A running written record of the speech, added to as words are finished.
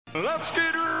Let's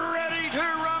get ready to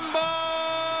rumble!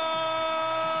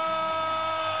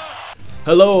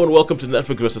 Hello and welcome to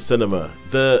Netflix vs. Cinema,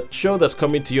 the show that's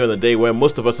coming to you on a day where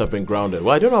most of us have been grounded.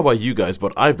 Well, I don't know about you guys,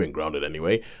 but I've been grounded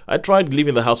anyway. I tried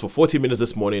leaving the house for 40 minutes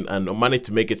this morning and managed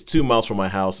to make it 2 miles from my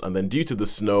house, and then due to the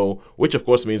snow, which of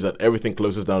course means that everything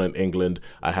closes down in England,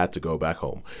 I had to go back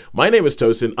home. My name is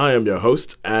Tosin, I am your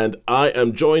host, and I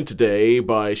am joined today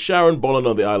by Sharon Bolland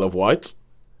on the Isle of Wight.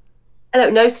 Hello,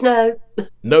 no snow.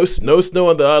 No snow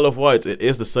on the Isle of Wight. It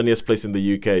is the sunniest place in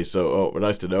the UK, so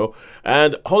nice to know.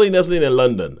 And Holly Neslin in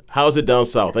London. How's it down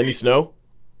south? Any snow?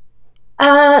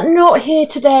 Not here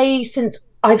today since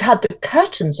I've had the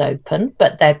curtains open,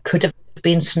 but there could have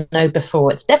been snow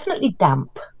before. It's definitely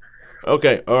damp.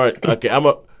 Okay, all right. Okay, I'm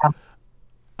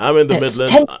in the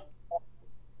Midlands.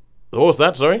 What was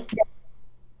that? Sorry.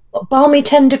 Balmy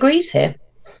 10 degrees here.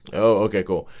 Oh, okay,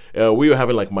 cool. We were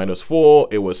having like -4.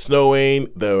 It was snowing.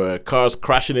 There were cars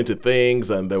crashing into things,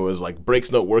 and there was like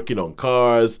brakes not working on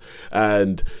cars.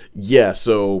 And yeah,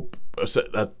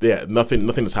 nothing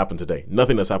has happened today.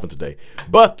 Nothing has happened today.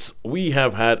 But we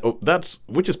have had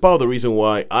which is part of the reason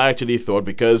why I actually thought,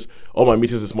 because all my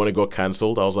meetings this morning got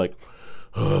cancelled. I was like,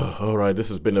 oh, all right, this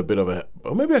has been a bit of a.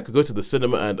 Or maybe I could go to the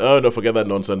cinema and no, forget that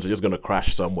nonsense. I'm just gonna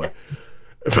crash somewhere.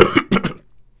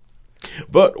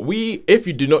 But if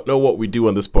you do not know what we do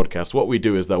on this podcast, what we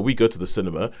do is that we go to the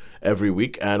cinema every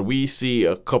week and we see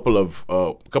a couple of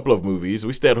movies.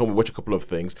 We stay at home and watch a couple of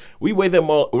things. We rate them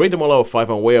all out of 5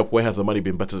 and weigh up where has the money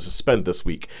been better spent this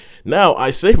week. Now,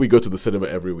 I say we go to the cinema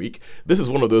every week. This is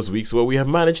one of those weeks where we have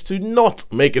managed to not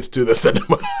make it to the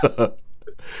cinema.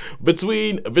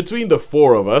 Between the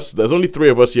 4 of us, there's only 3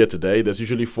 of us here today. There's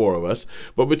usually 4 of us,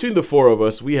 but between the 4 of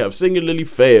us, we have singularly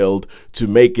failed to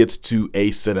make it to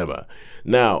a cinema.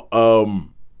 Now,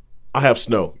 I have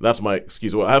snow. That's my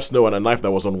excuse. Well, I have snow and a knife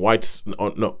that was on whites.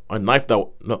 A wife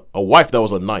that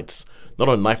was on nights, not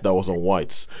a knife that was on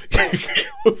whites. A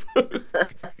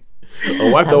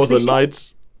wife that was on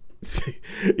nights.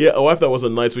 Yeah, a wife that was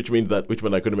on nights, which meant I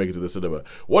couldn't make it to the cinema.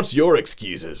 What's your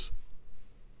excuses?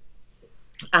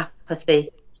 Apathy.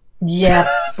 Yeah,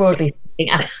 broadly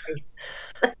speaking, apathy.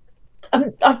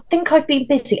 I think I've been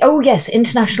busy. Oh yes,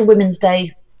 International Women's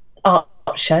Day art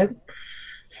show,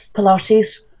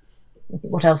 Pilates.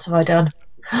 What else have I done?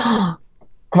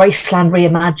 Graceland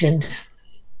Reimagined.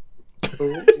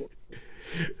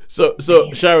 So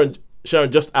Sharon,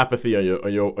 just apathy on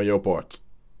your part.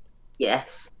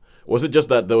 Yes. Was it just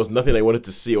that there was nothing I wanted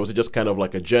to see, or was it just kind of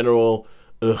like a general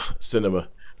cinema?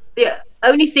 The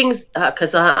only things,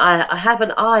 because I have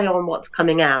an eye on what's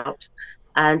coming out,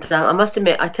 and I must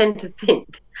admit, I tend to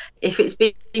think if it's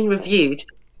being reviewed,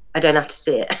 I don't have to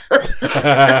see it.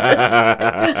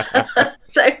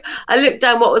 So I looked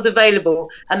down what was available,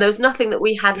 and there was nothing that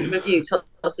we hadn't reviewed. So I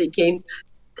was thinking,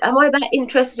 am I that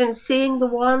interested in seeing the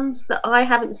ones that I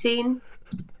haven't seen?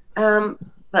 But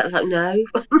like, no.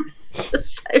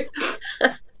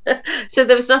 So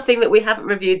there was nothing that we haven't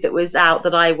reviewed that was out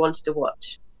that I wanted to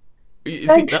watch.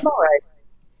 Tomorrow.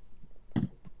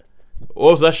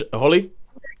 What was that, Holly?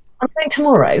 I'm going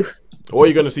tomorrow. What are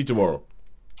you going to see tomorrow?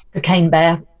 Cocaine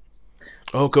Bear.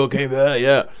 Oh, Cocaine Bear,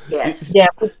 yeah. Yes. Yeah,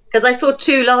 because I saw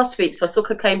 2 last week. So I saw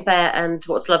Cocaine Bear and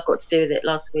What's Love Got to Do with It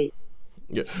last week.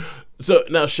 Yeah. So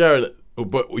now, Sharon,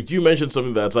 but you mentioned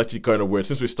something that's actually kind of weird.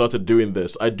 Since we started doing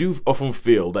this, I do often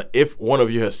feel that if one of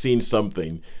you has seen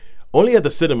something, only at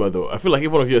the cinema, though. I feel like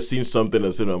if one of you has seen something at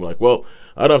the cinema, I'm like, well,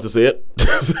 I don't have to see it.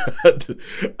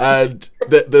 And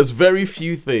there's very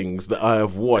few things that I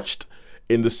have watched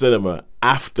in the cinema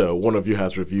after one of you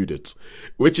has reviewed it,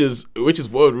 which is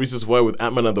one of the reasons why with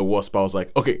Ant-Man and the Wasp, I was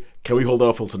like, okay, can we hold that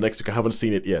off until next week? I haven't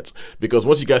seen it yet, because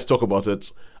once you guys talk about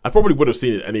it, I probably would have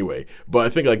seen it anyway, but I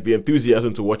think like the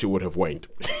enthusiasm to watch it would have waned.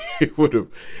 It would have,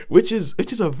 which is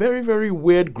a very, very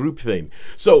weird group thing.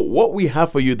 So what we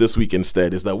have for you this week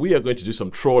instead is that we are going to do some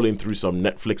trawling through some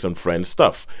Netflix and Friends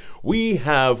stuff. We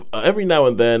have every now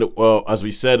and then, well, as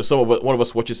we said, one of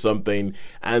us watches something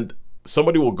and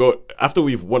somebody will go, after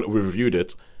we've reviewed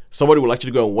it, somebody will actually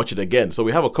go and watch it again. So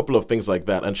we have a couple of things like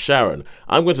that. And Sharon,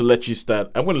 I'm going to let you start.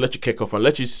 I'm going to let you kick off and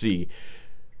let you see.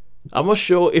 I'm not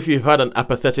sure if you've had an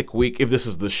apathetic week, if this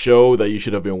is the show that you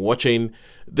should have been watching.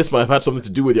 This might have had something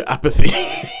to do with your apathy.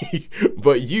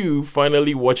 But you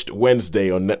finally watched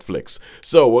Wednesday on Netflix.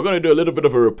 So we're going to do a little bit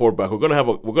of a report back. We're going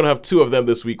to have 2 of them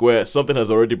this week where something has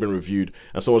already been reviewed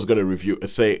and someone's going to review and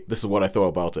say, this is what I thought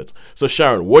about it. So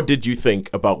Sharon, what did you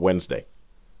think about Wednesday?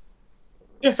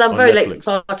 Yes, I'm very late to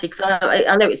the party because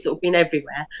I know it's sort of been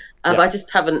everywhere. I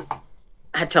just haven't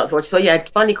had a chance to watch. So yeah, I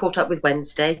finally caught up with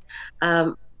Wednesday.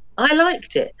 I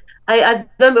liked it. I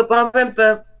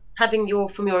remember having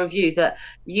from your review that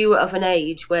you were of an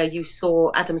age where you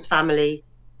saw Addams Family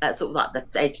at sort of like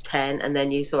the age 10, and then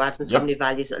you saw Addams Family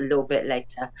Values a little bit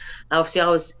later. Obviously, I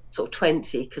was sort of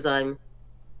 20 because I'm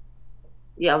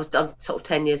sort of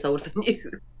 10 years older than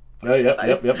you. Oh,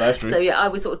 yep, that's true. So yeah, I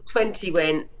was sort of 20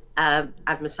 when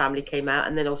Addams Family came out,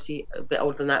 and then obviously a bit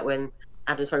older than that when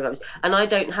Addams Family was. And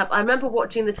I remember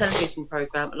watching the television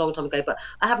program a long time ago, but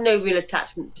I have no real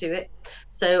attachment to it.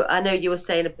 So I know you were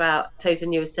saying about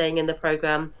Tosin, you were saying in the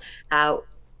program how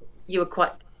you were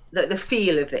quite the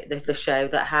feel of it, the show,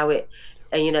 that how it,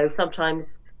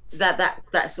 sometimes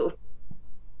that sort of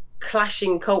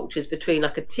clashing cultures between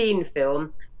like a teen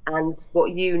film and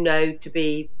what you know to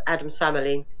be Addams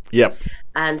Family. Yep.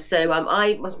 And so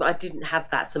I didn't have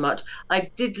that so much.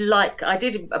 I did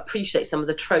appreciate some of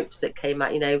the tropes that came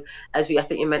out, as I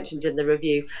think you mentioned in the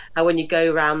review, how when you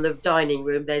go around the dining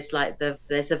room, there's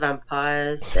the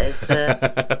vampires, there's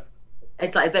the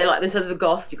it's like they're like, instead of the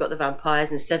goths, you've got the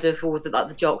vampires, instead of all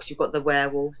the jocks, you've got the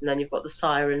werewolves, and then you've got the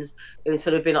sirens.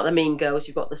 Instead of being like the mean girls,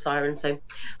 you've got the sirens. So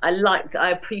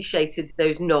I appreciated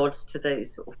those nods to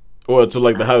those sort of, or to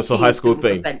like the high school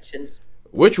thing. Conventions.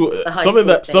 Which something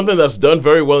that's done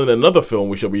very well in another film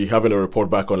we shall be having a report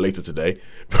back on later today.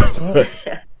 So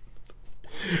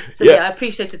I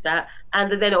appreciated that,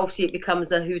 and then obviously it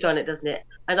becomes a whodunit, doesn't it?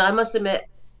 And I must admit,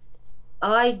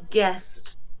 I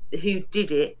guessed who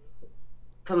did it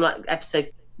from like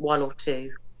episode 1 or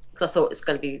 2, because I thought it's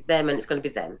going to be them and it's going to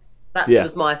be them. That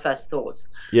was my first thoughts.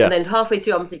 Yeah. And then halfway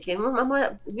through, I'm thinking, am I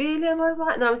right? And then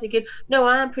I was thinking, no,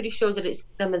 I am pretty sure that it's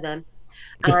them and them.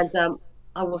 And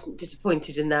I wasn't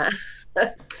disappointed in that.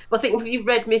 I think if you've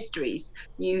read mysteries,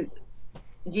 you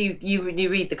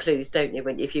read the clues, don't you?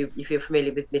 If you're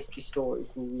familiar with mystery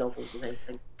stories and novels and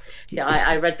everything. Yeah,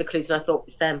 I read the clues and I thought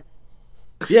it's them.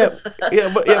 Yeah,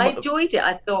 but I enjoyed it.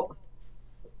 I thought.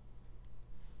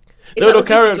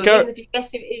 Karen. If you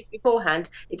guess who it is beforehand,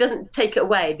 it doesn't take it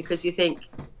away because you think.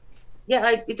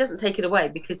 It doesn't take it away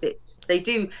because they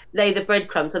do lay the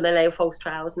breadcrumbs and they lay false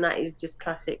trails, and that is just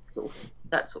classic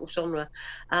that sort of genre.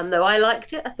 No, I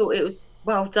liked it. I thought it was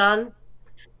well done.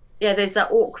 Yeah, there's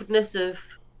that awkwardness of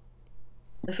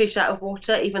the fish out of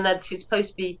water, even though she's supposed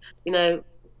to be, with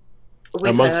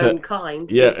amongst her own kind.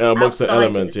 Yeah, amongst the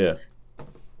element, yeah.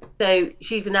 So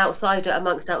she's an outsider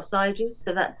amongst outsiders,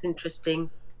 so that's interesting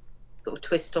sort of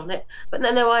twist on it. But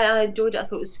no, I enjoyed it. I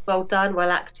thought it was well done, well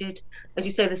acted. As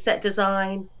you say, the set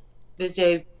design was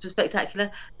spectacular.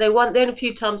 They won a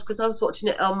few times because I was watching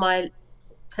it on my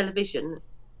television.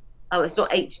 It's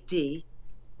not HD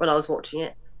when I was watching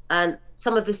it, and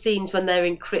some of the scenes when they're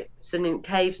in crypts and in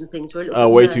caves and things were a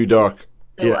little way too dark.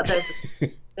 So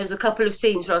there's a couple of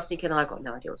scenes where I was thinking, I got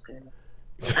no idea what's going on.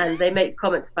 And they make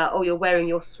comments about, you're wearing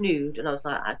your snood, and I was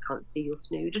like, I can't see your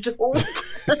snood at all.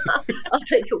 I'll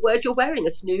take your word, you're wearing a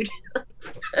snood.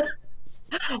 But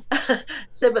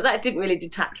that didn't really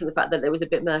detract from the fact that there was a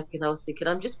bit murky, and I was thinking,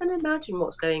 I'm just going to imagine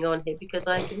what's going on here because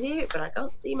I can hear it, but I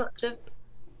can't see much of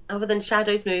other than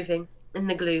shadows moving in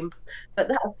the gloom. But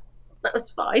that was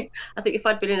fine. I think if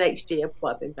I'd been in HD, it would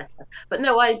have been better. But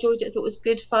no, I enjoyed it. I thought it was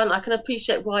good fun. I can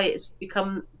appreciate why it's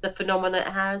become the phenomenon it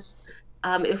has.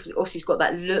 Also, she's got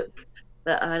that look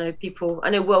that I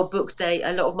know World Book Day,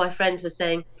 a lot of my friends were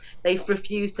saying they've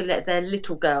refused to let their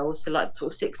little girls, so like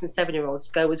sort of 6 and 7-year-olds,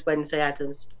 go as Wednesday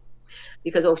Addams,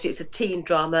 because obviously it's a teen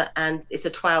drama and it's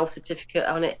a 12 certificate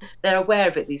on it. They're aware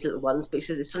of it, these little ones, but he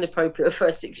says it's inappropriate for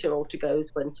a 6-year-old to go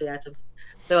as Wednesday Addams.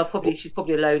 So she's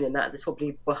probably alone in that. There's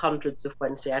probably hundreds of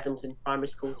Wednesday Addams in primary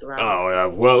schools around. Oh, yeah.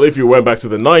 Well, if you went back to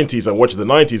the 90s and watched the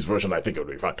 90s version, I think it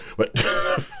would be fine. But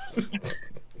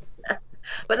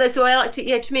But no, so I liked it.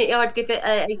 Yeah, to me, I'd give it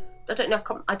I don't know,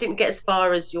 I didn't get as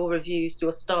far as your reviews,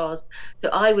 your stars. So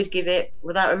I would give it,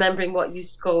 without remembering what you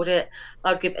scored it,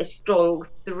 I'd give it a strong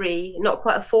 3. Not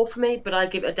quite a 4 for me, but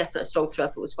I'd give it a definite strong 3. I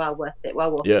thought it was well worth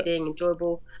it, seeing,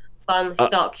 enjoyable, fun,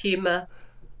 dark humour.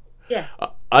 Yeah.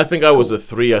 I think I was a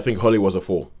 3. I think Holly was a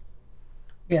 4.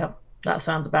 Yeah, that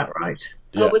sounds about right.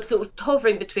 Yeah. I was sort of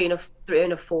hovering between a 3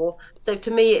 and a 4. So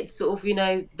to me, it's sort of,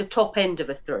 the top end of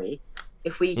a 3.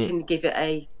 If we can give it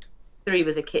a 3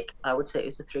 with a kick, I would say it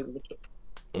was a 3 with a kick.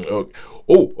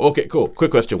 Okay, cool. Quick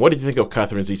question. What did you think of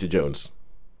Catherine Zeta-Jones?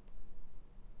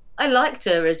 I liked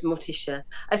her as Morticia.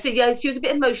 I said, she was a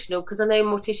bit emotional because I know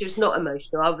Morticia is not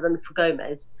emotional other than for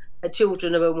Gomez. Her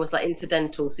children are almost like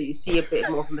incidental, so you see a bit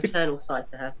more of a maternal side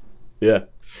to her. Yeah.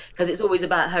 Because it's always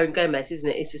about her and Gomez, isn't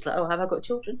it? It's just like, have I got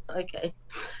children? Okay.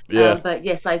 Yeah. But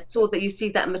yes, I saw that you see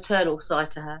that maternal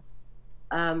side to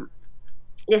her.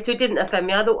 Yes, it didn't offend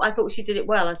me. I thought she did it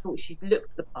well. I thought she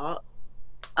looked the part.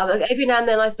 Every now and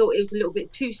then I thought it was a little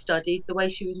bit too studied, the way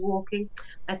she was walking.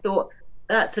 I thought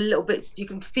that's a little bit. You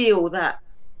can feel that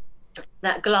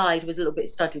glide was a little bit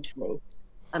studied for me.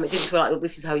 It didn't feel like, well,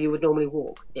 this is how you would normally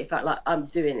walk. It felt like, I'm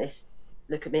doing this.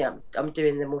 Look at me, I'm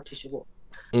doing the Morticia walk.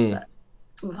 But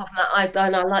apart from that,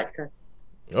 I liked her.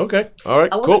 Okay, all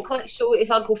right, I wasn't cool. quite sure if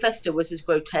Uncle Fester was as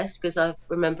grotesque as I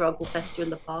remember Uncle Fester in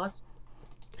the past.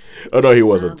 Oh no, he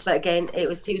wasn't. But again, he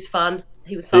was fun.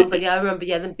 He was fun, but yeah, I remember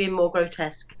them being more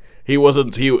grotesque. He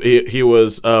wasn't. He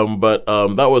was. But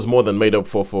that was more than made up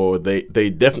for. They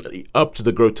definitely upped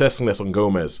the grotesqueness on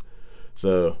Gomez.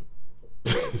 So.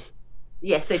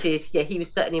 Yes, they did. Yeah, he was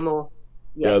certainly more.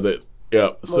 Yes.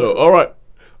 Yeah. So all right.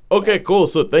 Okay, cool.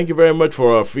 So thank you very much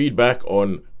for our feedback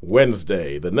on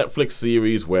Wednesday, the Netflix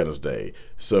series Wednesday.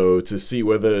 So to see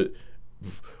whether,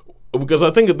 because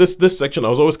I think at this section I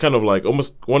was always kind of like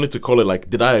almost wanted to call it like,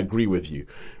 did I agree with you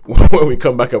when we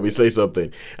come back and we say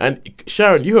something? And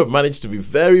Sharon, you have managed to be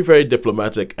very, very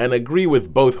diplomatic and agree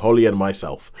with both Holly and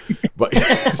myself. But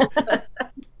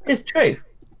It's true.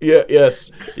 yeah,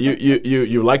 yes,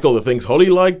 you liked all the things Holly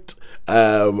liked.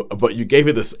 But you gave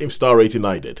it the same star rating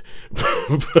I did.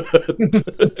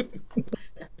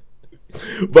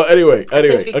 But anyway. I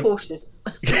tend to be cautious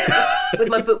with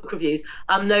my book reviews.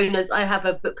 I'm known as, I have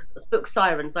a book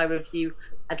Sirens. I review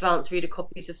advanced reader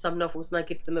copies of some novels and I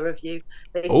give them a review.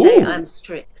 They say I'm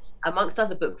strict. Amongst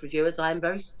other book reviewers, I am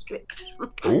very strict.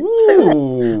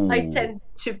 So I tend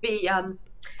to be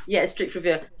a strict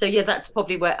reviewer. So yeah, that's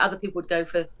probably where other people would go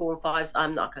for 4 and 5s.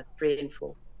 I'm like a 3 and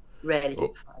 4. Rarely 5.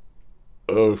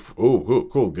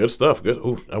 Cool, good stuff. Good.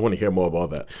 I want to hear more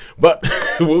about that. But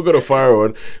we're gonna fire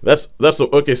on. That's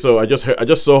okay. So I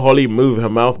just saw Holly move her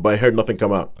mouth, but I heard nothing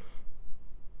come out.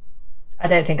 I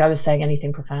don't think I was saying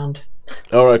anything profound.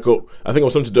 All right, cool. I think it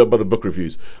was something to do about the book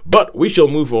reviews. But we shall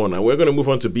move on, and we're going to move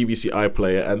on to BBC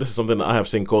iPlayer, and this is something that I have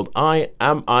seen called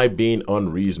Am I Being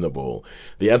Unreasonable?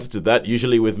 The answer to that,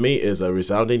 usually with me, is a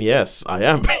resounding yes, I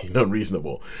am being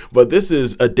unreasonable. But this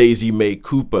is a Daisy May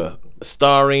Cooper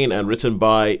starring and written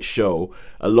by show,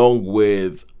 along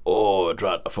with,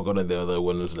 I've forgotten the other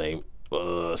woman's name.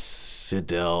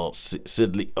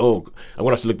 Sidley. I'm gonna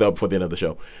have to look that up before the end of the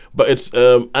show. But it's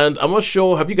and I'm not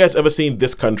sure. Have you guys ever seen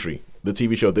This Country, the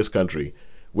TV show This Country,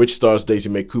 which stars Daisy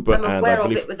May Cooper? I'm aware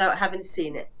of it without having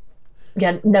seen it.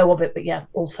 Yeah, know of it, but yeah,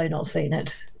 also not seen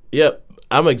it. Yeah,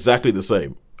 I'm exactly the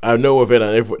same. I know of it,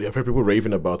 and I've heard people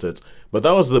raving about it. But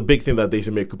that was the big thing that Daisy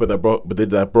May Cooper that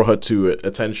brought her to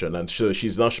attention, and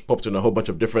she's now popped in a whole bunch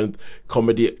of different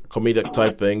comedic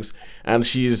type things, and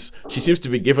she seems to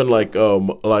be given at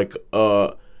the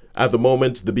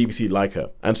moment the BBC like her,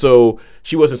 and so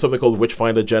she was in something called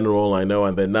Witchfinder General, I know,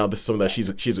 and then now this is something that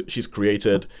she's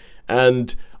created,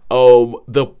 and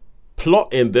the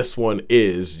plot in this one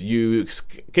is you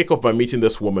kick off by meeting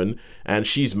this woman, and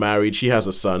she's married, she has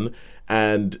a son.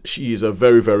 And she's a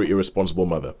very, very irresponsible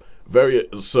mother.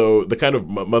 So the kind of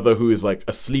mother who is like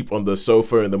asleep on the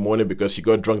sofa in the morning because she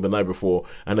got drunk the night before,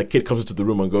 and a kid comes into the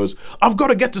room and goes, "I've got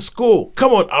to get to school.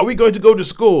 Come on, are we going to go to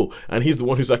school?" And he's the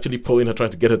one who's actually pulling her,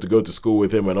 trying to get her to go to school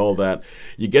with him and all that.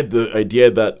 You get the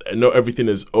idea that everything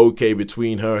is okay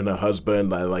between her and her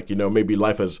husband. Maybe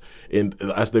life as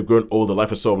they've grown older, life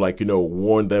has sort of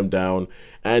worn them down.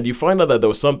 And you find out that there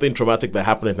was something traumatic that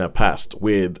happened in her past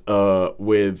with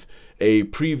a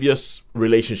previous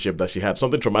relationship that she had.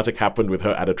 Something traumatic happened with her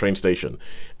at a train station,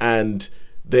 and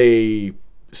they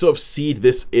sort of seed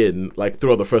this in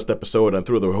throughout the first episode and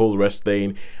through the whole rest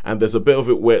thing. And there's a bit of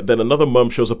it where then another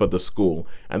mum shows up at the school,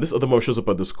 and this other mum shows up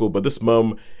at the school, but this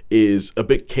mum is a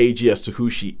bit cagey as to who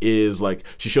she is.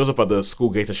 She shows up at the school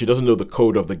gate and she doesn't know the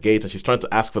code of the gate, and she's trying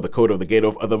to ask for the code of the gate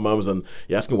of other mums, and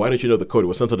you're asking, why don't you know the code? It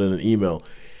was sent out in an email.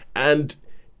 And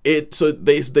so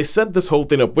they set this whole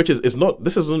thing up, which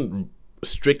this isn't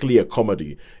strictly a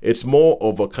comedy. It's more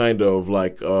of a kind of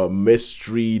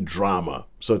mystery drama,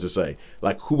 so to say.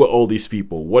 Who are all these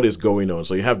people? What is going on?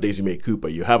 So you have Daisy May Cooper,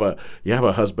 you have a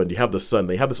husband, you have the son.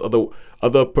 They have this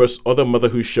other mother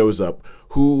who shows up,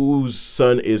 whose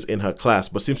son is in her class,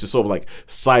 but seems to sort of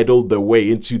sidle their way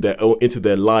into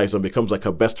their lives and becomes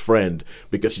her best friend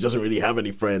because she doesn't really have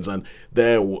any friends. And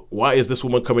why is this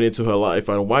woman coming into her life?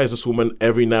 And why is this woman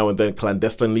every now and then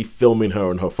clandestinely filming her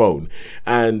on her phone?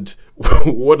 And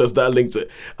what does that link to?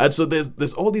 And so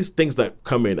there's all these things that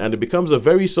come in, and it becomes a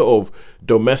very sort of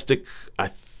domestic.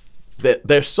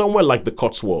 They're somewhere like the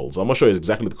Cotswolds. I'm not sure it's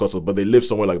exactly the Cotswolds, but they live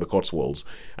somewhere like the Cotswolds.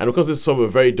 And because this is a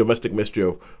very domestic mystery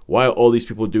of why are all these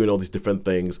people doing all these different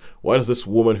things? Why does this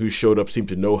woman who showed up seem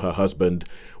to know her husband?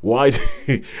 Why?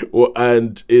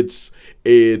 And it's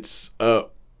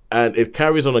and it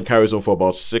carries on and carries on for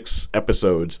about 6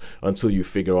 episodes until you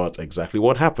figure out exactly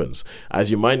what happens.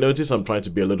 As you might notice, I'm trying to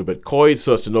be a little bit coy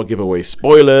so as to not give away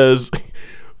spoilers.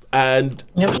 And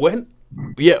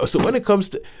so when it comes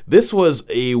to this, was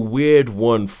a weird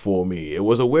one for me. It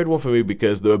was a weird one for me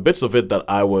because there were bits of it that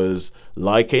I was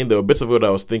liking. There were bits of it I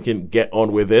was thinking, get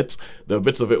on with it. There were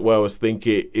bits of it where I was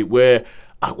thinking where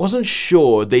I wasn't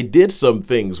sure. They did some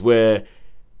things where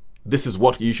this is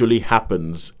what usually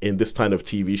happens in this kind of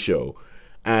TV show,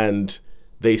 and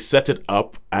they set it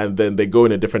up and then they go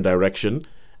in a different direction.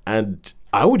 And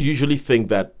I would usually think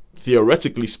that,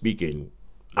 theoretically speaking,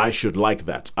 I should like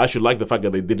that. I should like the fact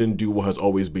that they didn't do what has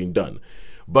always been done.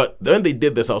 But then they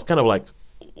did this, I was kind of like,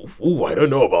 ooh, I don't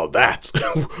know about that.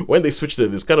 When they switched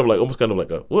it, it's kind of like, almost kind of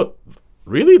like what?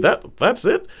 Really? That's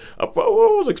it? I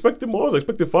was expecting more. I was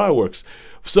expecting fireworks.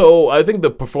 So I think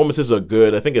the performances are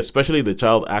good. I think especially the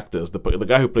child actors, the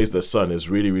guy who plays the son is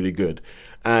really, really good.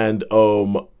 And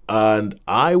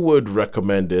I would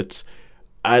recommend it.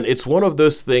 And it's one of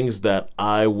those things that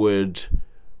I would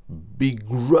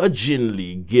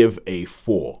begrudgingly give a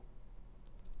 4.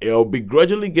 I'll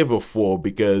begrudgingly give a 4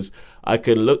 because I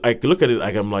can look at it,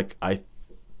 I'm like,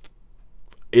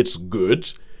 it's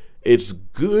good. It's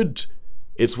good.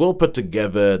 It's well put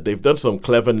together. They've done some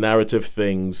clever narrative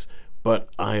things, but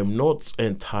I am not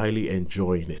entirely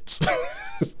enjoying it.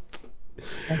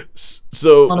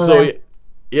 So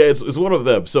yeah, it's one of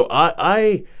them. So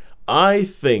I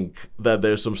think that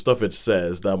there's some stuff it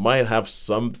says that might have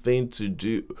something to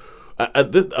do.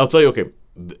 I'll tell you, okay,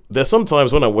 there's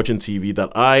sometimes when I'm watching TV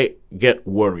that I get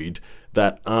worried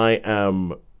that I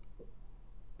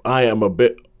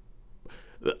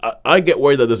get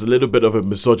worried that there's a little bit of a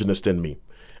misogynist in me.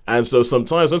 And so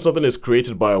sometimes when something is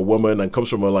created by a woman and comes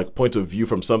from a point of view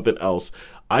from something else,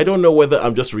 I don't know whether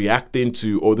I'm just reacting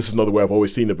to, this is not the way I've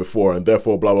always seen it before, and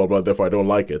therefore blah blah blah, therefore I don't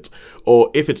like it,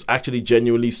 or if it's actually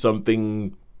genuinely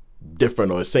something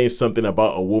different, or saying something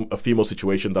about a female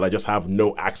situation that I just have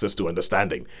no access to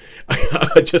understanding.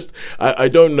 I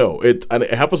don't know it, and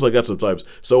it happens like that sometimes.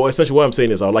 So essentially what I'm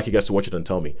saying is, I would like you guys to watch it and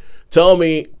tell me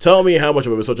how much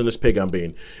of a misogynist pig I'm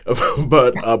being.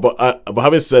 but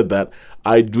having said that,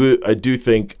 I do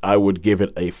think I would give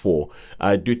it a 4.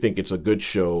 I do think it's a good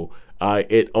show.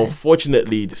 It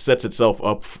unfortunately sets itself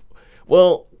up,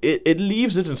 it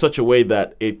leaves it in such a way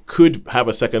that it could have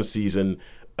a second season,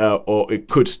 or it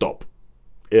could stop,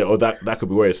 or that could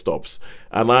be where it stops.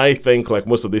 And I think, like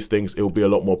most of these things, it would be a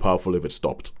lot more powerful if it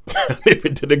stopped, if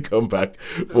it didn't come back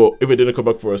for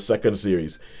a second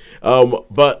series.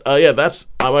 But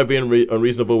that's, am I being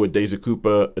unreasonable with Daisy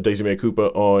May Cooper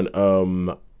on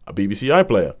a BBC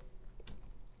iPlayer?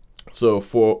 So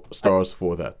 4 stars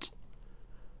for that.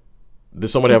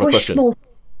 Does somebody have a question? I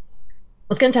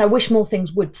was going to say, I wish more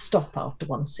things would stop after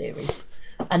one series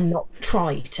and not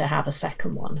try to have a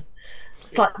second one.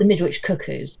 It's like the Midwich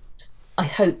Cuckoos. I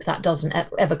hope that doesn't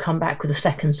ever come back with a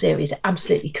second series. It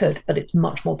absolutely could, but it's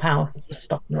much more powerful to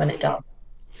stop when it does.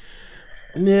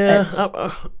 Yeah,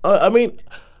 I mean,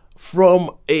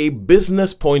 from a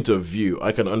business point of view,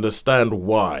 I can understand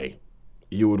why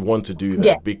you would want to do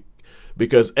that. Yeah.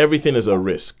 Because everything is a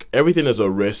risk. Everything is a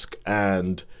risk,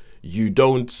 and you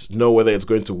don't know whether it's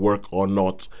going to work or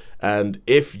not. And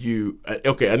if you're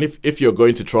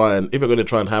going to try and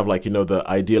have the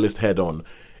idealist head on,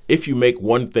 if you make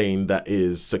one thing that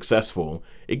is successful,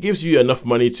 it gives you enough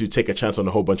money to take a chance on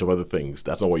a whole bunch of other things.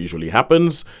 That's not what usually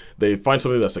happens. They find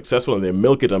something that's successful and they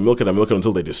milk it and milk it and milk it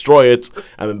until they destroy it,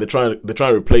 and then they try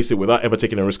and replace it without ever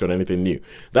taking a risk on anything new.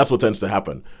 That's what tends to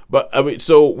happen. But I mean,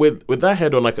 so with that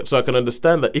head on, I can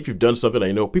understand that if you've done something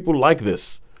that people like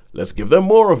this, let's give them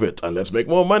more of it and let's make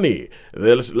more money.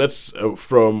 Let's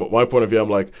from my point of view, I'm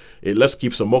like, let's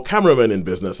keep some more cameramen in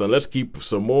business and let's keep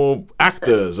some more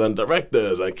actors and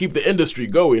directors and keep the industry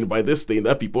going by this thing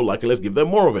that people like, and let's give them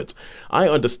more of it. I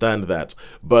understand that,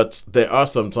 but there are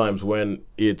some times when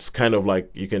it's kind of like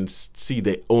you can see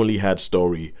they only had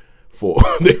story for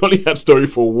one,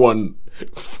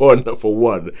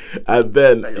 and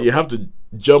then you have to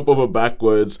jump over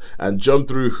backwards and jump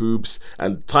through hoops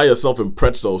and tie yourself in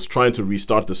pretzels trying to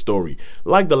restart the story,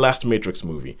 like the last Matrix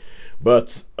movie.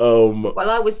 But well,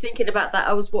 I was thinking about that.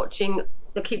 I was watching,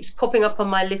 that keeps popping up on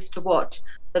my list to watch,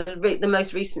 the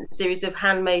most recent series of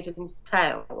Handmaid's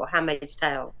Tale.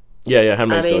 Yeah,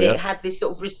 Handmaid's Tale. It had this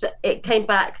sort of it came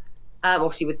back,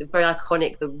 obviously with the very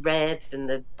iconic, the red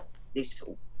and these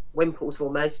sort of wimples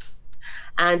almost.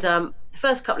 And the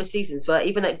first couple of seasons were,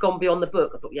 even that gone beyond the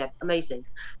book, I thought, yeah, amazing.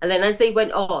 And then as they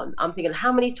went on, I'm thinking,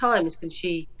 how many times can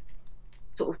she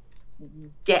sort of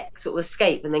get sort of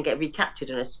escape and then get recaptured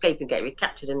and escape and get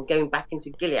recaptured and going back into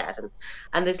Gilead.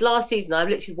 And this last season, I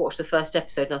literally watched the first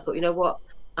episode and I thought, you know what,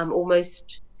 I'm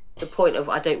almost the point of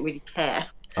I don't really care.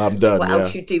 I'm done. What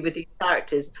else you do with these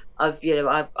characters? I've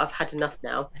had enough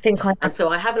now. And so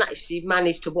I haven't actually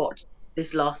managed to watch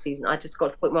this last season. I just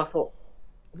got to the point where I thought,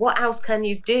 what else can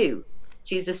you do?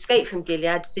 She's escaped from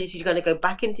Gilead, so she's going to go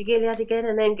back into Gilead again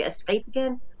and then get escape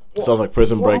again. Sounds like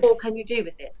Prison Break. What more can you do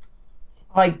with it?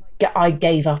 I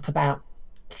gave up about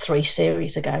 3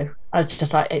 series ago. I was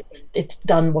just like, it's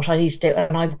done what I need to do,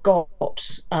 and I've got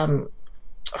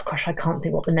of course I can't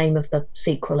think what the name of the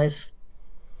sequel is.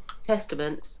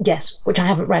 Testaments. Yes, which I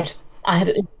haven't read. I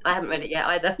haven't read it yet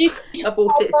either. I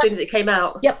bought it as soon as it came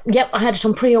out. Yep. I had it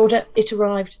on pre-order. It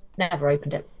arrived. Never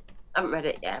opened it. I haven't read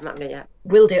it yet.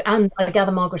 Will do. And I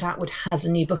gather Margaret Atwood has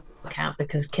a new book out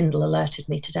because Kindle alerted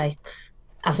me today.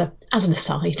 As an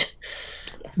aside.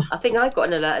 Yes, I think I got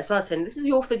an alert as well saying this is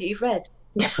the author that you've read.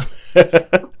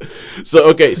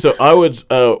 So I would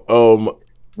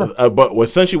but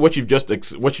essentially what you've just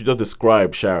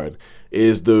described, Sharon,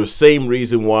 is the same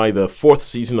reason why the 4th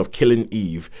season of Killing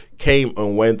Eve came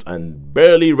and went and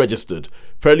barely registered,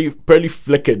 barely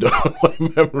flickered on my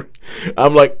memory.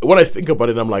 I'm like, when I think about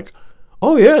it, I'm like,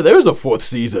 oh yeah, there is a 4th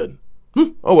season.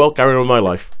 Oh well, carry on with my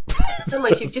life. In some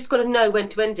ways, you've just got to know when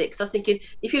to end it. Because I was thinking,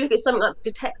 if you look at something like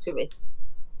Detectorists,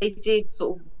 they did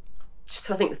sort of,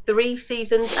 I think, 3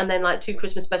 seasons and then like 2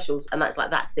 Christmas specials, and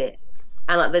that's it.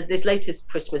 And like this latest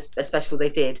Christmas special they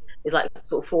did is like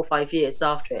sort of 4 or 5 years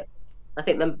after it. I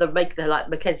think they're like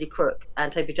Mackenzie Crook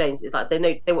and Toby Jones is like they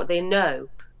know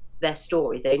their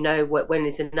story. They know when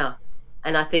it's enough.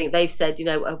 And I think they've said,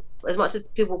 as much as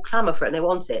people clamour for it and they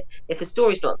want it, if the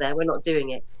story's not there, we're not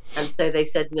doing it. And so they've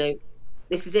said,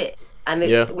 this is it. And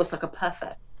it's almost like a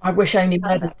perfect. I wish only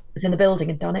Murder was in the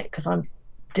building and done it, because I'm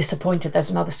disappointed there's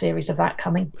another series of that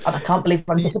coming. And I can't believe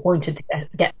I'm disappointed to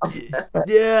get but.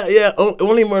 Yeah.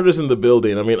 Only Murders in the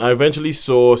Building. I mean, I eventually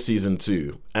saw season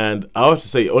 2. And I have to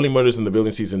say, Only Murders in the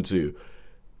Building season 2,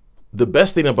 the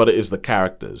best thing about it is the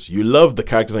characters. You love the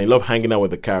characters and you love hanging out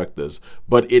with the characters,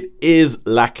 but it is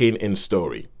lacking in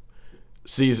story.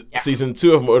 Season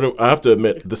 2 of Murder, I have to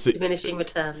admit, diminishing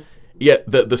returns. Yeah,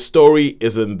 the story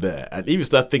isn't there. And if you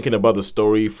start thinking about the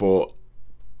story for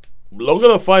longer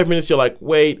than 5 minutes, you're like,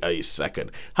 wait a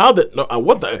second. How did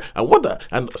what the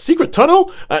and secret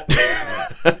tunnel?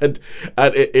 And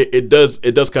it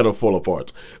does kind of fall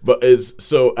apart. But it's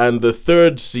so, and the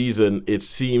 3rd season, it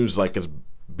seems like it's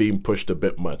being pushed a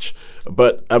bit much.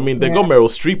 But I mean, they got Meryl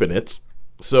Streep in it.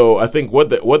 So I think what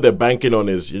they're banking on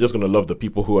is you're just going to love the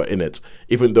people who are in it,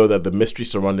 even though that the mystery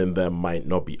surrounding them might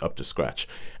not be up to scratch.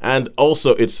 And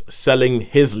also it's Selling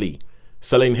Hisley.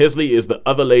 Selling Hisley is the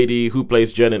other lady who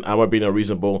plays Jen in Am I Being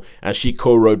Unreasonable, and she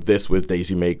co-wrote this with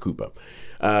Daisy May Cooper.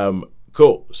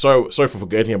 Cool. Sorry for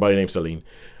forgetting about your name, Celine.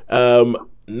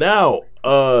 Now,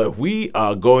 we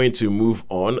are going to move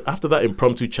on after that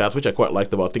impromptu chat, which I quite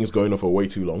liked about things going on for way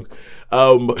too long.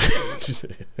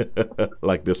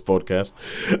 Like this podcast.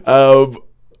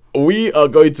 We are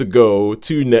going to go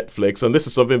to Netflix, and this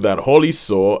is something that Holly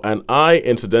saw, and I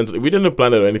incidentally, we didn't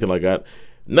plan it or anything like that.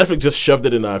 Netflix just shoved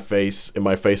it in my face, and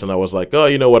I was like, oh,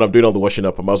 you know what, I'm doing all the washing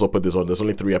up, I might as well put this on. There's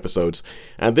only 3 episodes,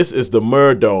 and this is the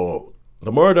Murdoch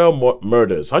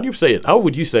Murders. How do you say it? How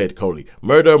would you say it, Coley?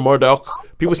 Murdoch?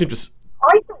 People seem to...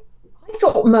 I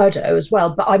thought Murdo as well,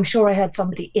 but I'm sure I heard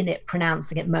somebody in it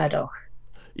pronouncing it Murdoch.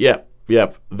 Yep.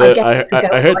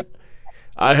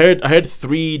 I heard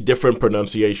 3 different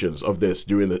pronunciations of this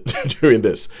during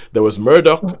this. There was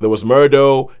Murdoch, there was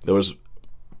Murdo, there was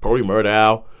probably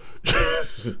Murdow.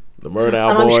 The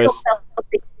Murdow boys. Sure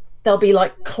there'll be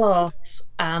like class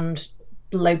and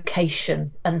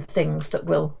location and things that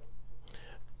will.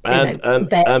 There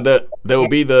will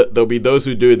be those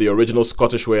who do it the original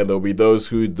Scottish way, and there will be those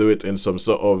who do it in some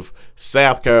sort of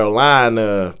South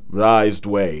Carolina-ized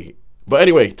way. But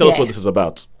anyway, tell us what this is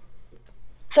about.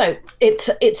 So it's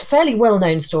a fairly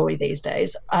well-known story these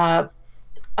days, and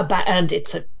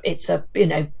it's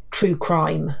a true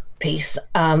crime piece.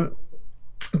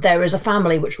 There is a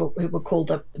family who were called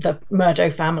the Murdo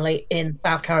family in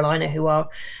South Carolina, who are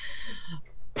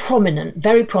prominent,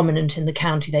 very prominent in the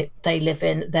county they live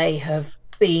in. They have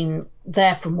been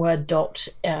there from word dot,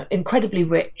 incredibly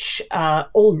rich,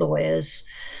 all lawyers,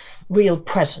 real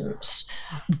presence,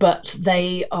 but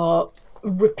they are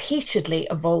repeatedly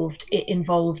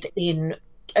involved in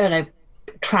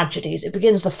tragedies. It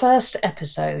begins, the first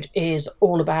episode is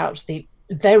all about the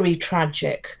very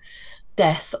tragic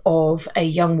death of a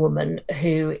young woman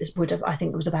who would have, I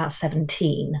think, was about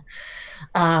 17,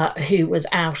 who was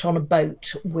out on a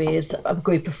boat with a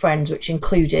group of friends, which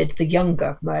included the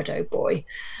younger Murdo boy,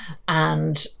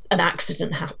 and an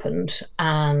accident happened,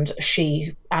 and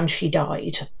she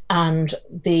died. And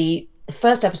the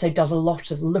first episode does a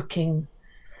lot of looking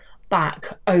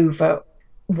back over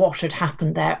what had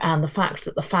happened there, and the fact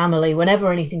that the family,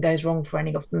 whenever anything goes wrong for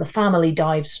any of them, the family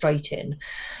dives straight in.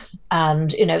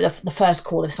 And the first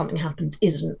call if something happens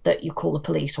isn't that you call the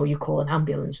police or you call an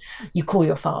ambulance, you call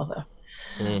your father.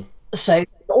 So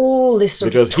all this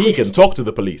sort because of he can talk to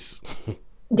the police.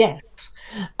 Yes,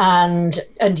 and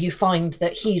you find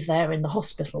that he's there in the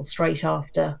hospital straight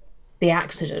after the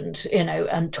accident,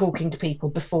 and talking to people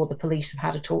before the police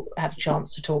have had a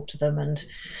chance to talk to them, and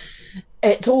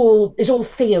it all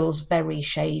feels very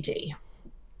shady,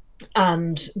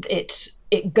 and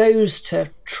it goes to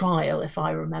trial, if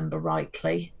I remember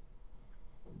rightly.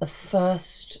 The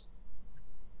first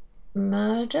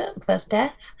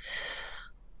death,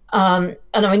 and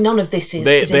I mean none of this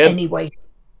is in any way.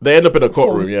 They end up in a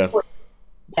courtroom, yeah.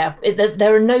 Yeah,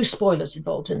 there are no spoilers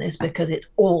involved in this because it's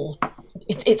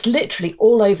literally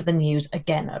all over the news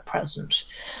again at present.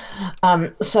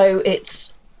 So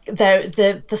it's there.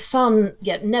 The son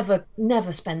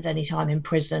never spends any time in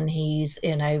prison. He's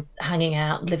hanging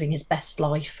out, living his best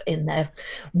life in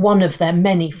one of their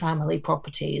many family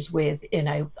properties with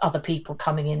other people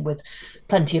coming in with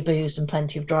plenty of booze and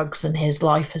plenty of drugs, and his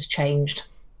life has changed.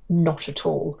 Not at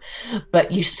all.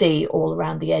 But you see all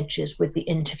around the edges with the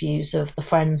interviews of the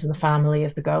friends and the family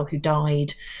of the girl who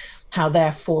died, how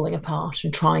they're falling apart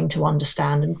and trying to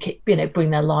understand and bring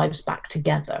their lives back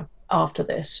together after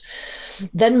this.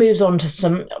 Then moves on to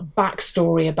some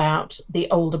backstory about the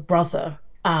older brother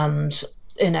and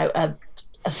a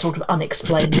sort of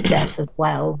unexplained death as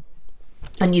well.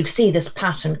 And you see this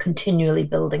pattern continually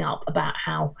building up about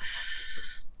how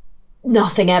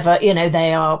nothing ever,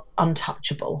 they are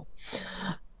untouchable.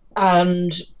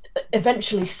 And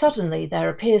eventually, suddenly, there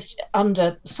appears,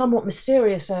 under somewhat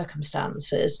mysterious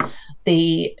circumstances,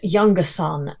 the younger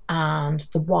son and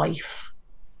the wife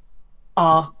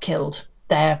are killed.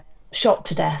 They're shot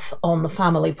to death on the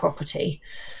family property.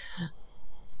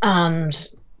 And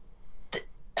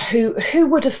who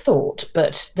would have thought,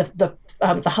 but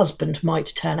the husband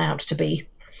might turn out to be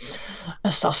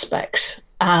a suspect.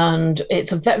 And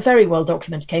it's a very well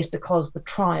documented case because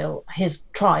his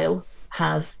trial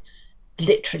has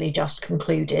literally just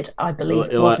concluded, I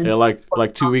believe.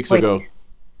 Like 2 weeks ago.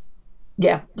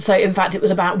 Yeah. So in fact, it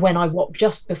was about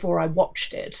just before I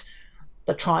watched it,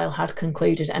 the trial had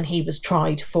concluded, and he was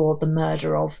tried for the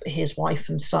murder of his wife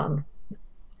and son.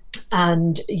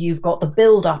 And you've got the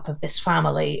build up of this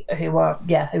family who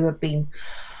have been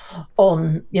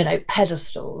on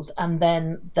pedestals, and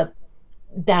then the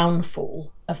downfall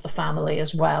of the family,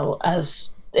 as well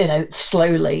as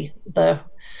slowly the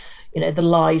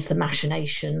lies, the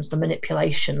machinations, the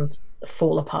manipulations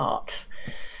fall apart.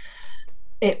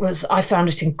 I found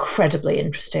it incredibly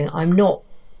interesting. I'm not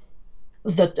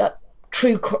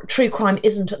true crime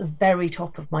isn't at the very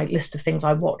top of my list of things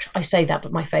I watch. I say that,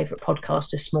 but my favorite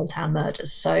podcast is Small Town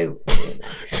Murders, so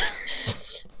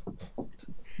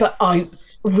but I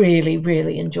really,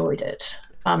 really enjoyed it.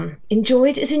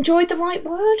 Is enjoyed the right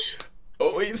word?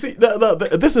 Oh, you see,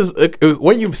 this is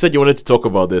when you said you wanted to talk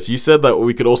about this. You said that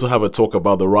we could also have a talk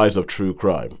about the rise of true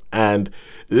crime, and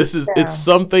this is it's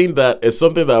something that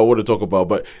I want to talk about.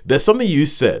 But there's something you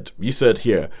said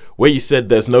here where you said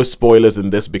there's no spoilers in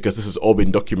this because this has all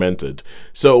been documented.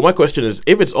 So my question is,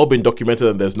 if it's all been documented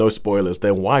and there's no spoilers,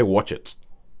 then why watch it?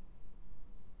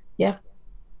 Yeah,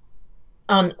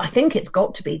 I think it's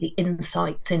got to be the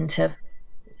insights into.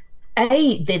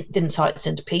 The insights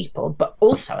into people, but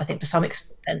also I think to some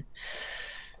extent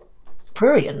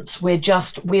prurience.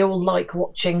 We all like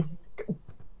watching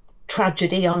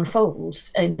tragedy unfold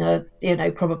in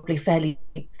a probably fairly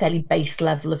base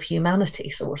level of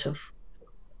humanity sort of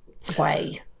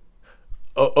way.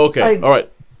 Okay, all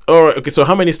right. Okay, so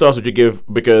how many stars would you give?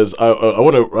 Because I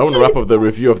want to wrap up the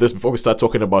review of this before we start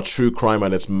talking about true crime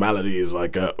and its maladies,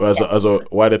 like as a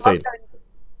wider thing.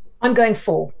 I'm going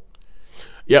 4.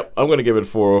 Yep, I'm going to give it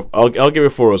 4. I'll give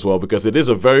it 4 as well because it is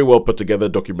a very well put together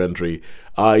documentary.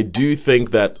 I do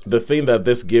think that the thing that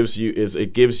this gives you is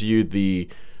it gives you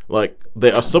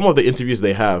there are some of the interviews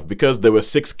they have, because there were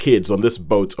 6 kids on this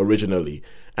boat originally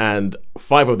and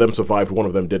 5 of them survived, 1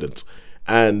 of them didn't.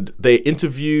 And they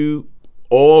interview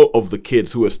all of the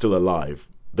kids who are still alive.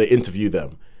 They interview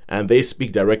them. and they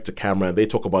speak direct to camera and they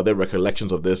talk about their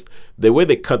recollections of this. The way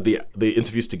they cut the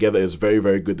interviews together is very,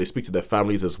 very good. They speak to their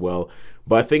families as well.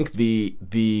 But I think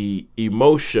the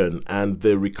emotion and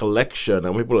the recollection,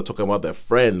 and people are talking about their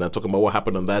friend and talking about what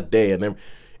happened on that day, and then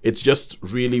it's just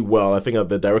really well. I think that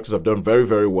the directors have done very,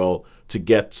 very well to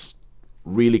get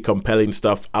really compelling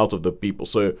stuff out of the people.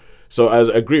 So I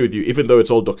agree with you, even though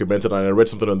it's all documented, and I read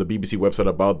something on the BBC website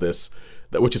about this,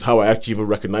 which is how I actually even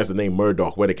recognized the name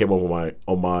Murdoch when it came up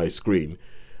on my screen.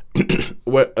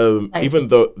 Where, even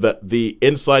though that the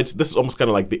insides, this is almost kind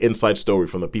of like the inside story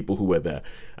from the people who were there,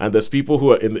 and there's people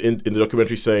who are in the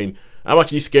documentary saying, "I'm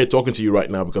actually scared talking to you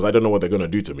right now because I don't know what they're going to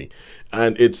do to me,"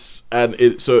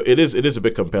 so it is a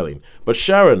bit compelling. But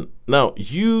Sharon, now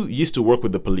you used to work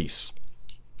with the police.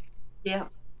 Yeah.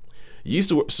 You used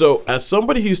to work, so as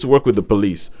somebody who used to work with the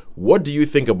police, what do you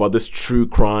think about this true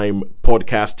crime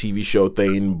podcast, TV show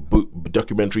thing,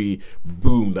 documentary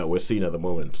boom that we're seeing at the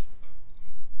moment?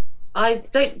 I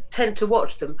don't tend to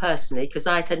watch them personally because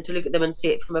I tend to look at them and see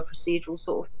it from a procedural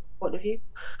sort of point of view,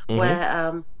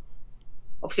 where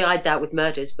obviously I dealt with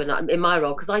murders in my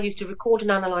role, because I used to record and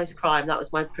analyse crime. That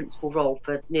was my principal role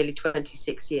for nearly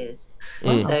 26 years.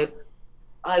 So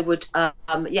I would,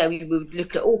 we would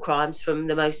look at all crimes, from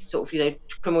the most sort of,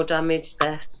 criminal damage,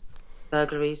 thefts,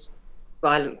 burglaries,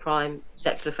 violent crime,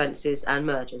 sexual offences, and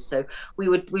murders. So we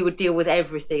would deal with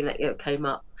everything that came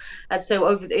up. And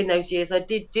so in those years, I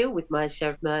did deal with my share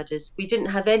of murders. We didn't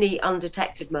have any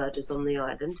undetected murders on the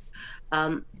island,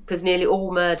 because nearly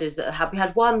all murders that we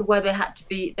had one where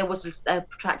there was a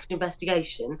protracted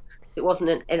investigation. It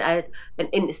wasn't an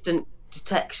instant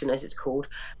detection, as it's called,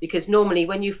 because normally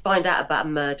when you find out about a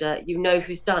murder, you know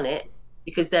who's done it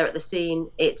because they're at the scene.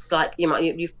 It's like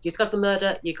you discover the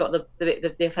murder, you got the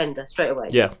offender straight away.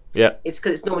 Yeah. It's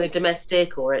because it's normally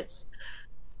domestic, or it's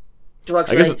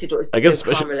drugs related, or it's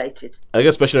crime related. I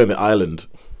guess especially on the island.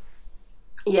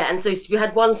 Yeah, and so we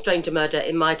had one stranger murder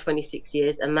in my 26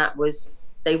 years, and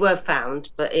they were found,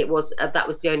 but that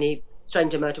was the only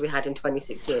stranger murder we had in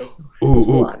 26 years.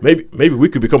 Maybe we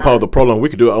could become part of the problem. We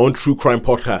could do our own true crime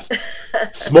podcast.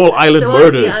 Small Island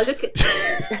Murders.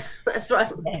 That's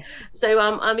right. So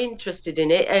I'm interested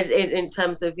in it in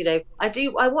terms of,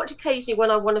 I watch occasionally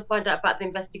when I want to find out about the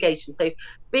investigation. So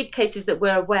big cases that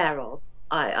we're aware of,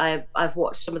 I've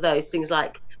watched some of those things,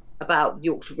 like about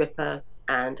Yorkshire Ripper,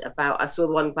 and I saw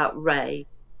the one about Ray.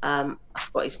 I've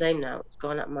got his name now. It's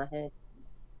gone out of my head.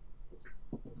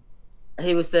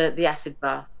 He was the acid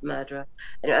bath murderer.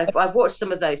 Anyway, I've watched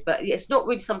some of those, but it's not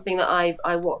really something that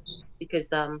I watch,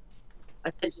 because I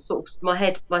tend to sort of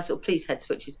my sort of police head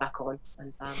switches back on,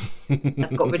 and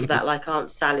I've got rid of that, like Aunt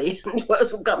Sally and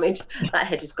Wales Gummidge. That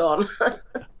head is gone.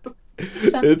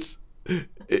 It's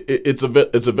a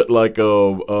bit like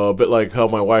how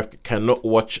my wife cannot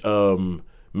watch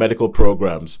medical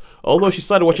programs, although she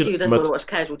started watching. She doesn't want to watch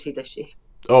Casualty, does she?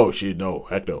 Oh,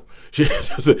 heck no. She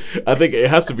doesn't. I think it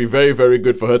has to be very, very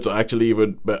good for her to actually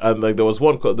even. And like there's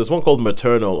one called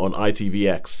Maternal on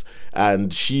ITVX,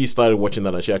 and she started watching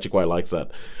that, and she actually quite likes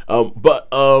that.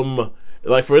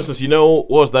 Like for instance, what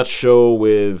was that show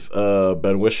with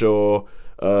Ben Whishaw?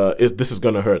 This is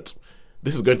gonna hurt.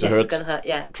 This is going to hurt. It's gonna hurt.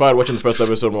 Yeah. Tried watching the first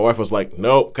episode. My wife was like,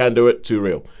 "No, can't do it. Too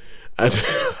real." And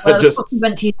we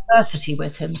went to university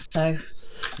with him, so.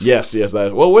 Yes. We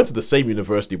went to the same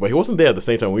university, but he wasn't there at the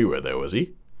same time we were there, was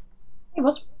he? He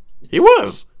was. He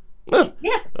was? Yeah.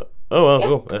 Oh,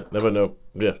 well, yeah. Never know.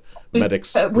 Yeah,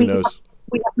 medics, who knows?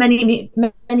 We have many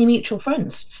mutual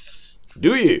friends.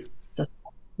 Do you? So,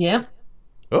 yeah.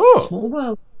 Oh. Small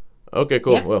world. Okay,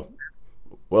 cool. Yeah.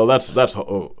 Well, that's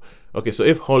okay, so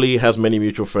if Holly has many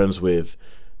mutual friends with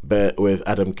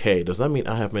Adam Kay, does that mean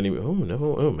I have many? Oh, never.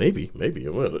 Oh, maybe.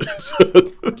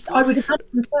 I would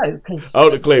imagine so. Cause, I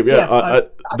would claim,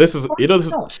 this is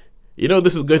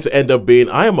going to end up being.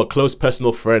 I am a close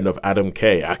personal friend of Adam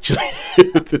Kay. Actually,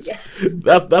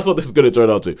 that's what this is going to turn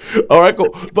out to. All right,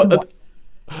 cool. But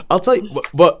I'll tell you.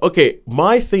 But okay,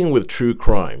 my thing with true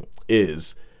crime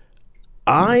is,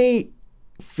 I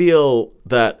feel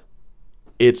that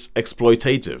it's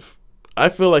exploitative. I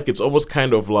feel like it's almost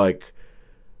kind of like.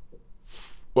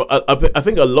 Well, I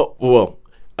think a lot. Well,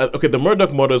 okay, the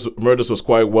Murdoch murders was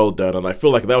quite well done, and I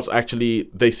feel like that was actually,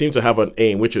 they seem to have an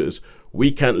aim, which is,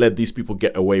 we can't let these people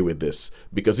get away with this,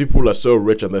 because people are so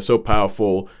rich and they're so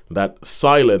powerful that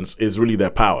silence is really their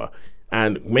power,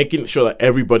 and making sure that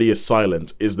everybody is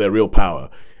silent is their real power.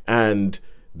 And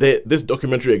this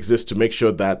documentary exists to make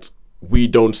sure that we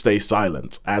don't stay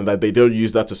silent, and that they don't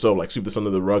use that to sort of like sweep this under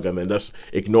the rug and then just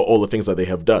ignore all the things that they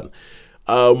have done.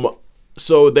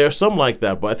 So there are some like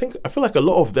that, but I feel like a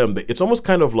lot of them, it's almost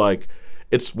kind of like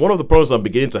it's one of the problems I'm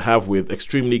beginning to have with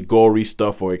extremely gory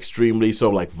stuff or extremely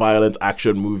sort of like violent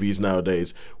action movies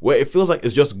nowadays, where it feels like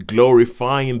it's just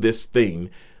glorifying this thing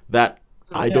that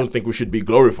I don't think we should be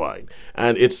glorifying.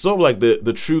 And it's sort of like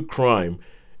the true crime.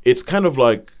 It's kind of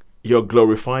like you're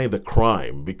glorifying the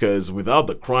crime, because without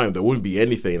the crime there wouldn't be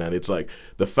anything. And it's like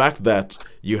the fact that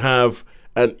you have,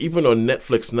 and even on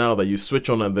Netflix now, that you switch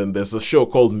on and then there's a show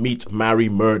called Meet, Marry,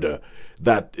 Murder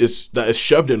that is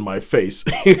shoved in my face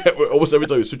almost every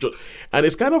time you switch on. And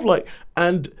it's kind of like,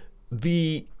 and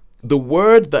the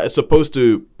word that is supposed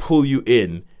to pull you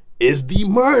in is the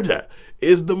murder.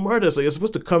 So you're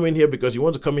supposed to come in here because you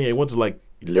want to come in here, you want to like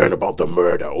learn about the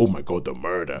murder. Oh my God, the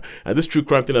murder. And this true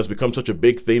crime thing has become such a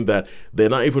big thing that they're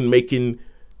not even making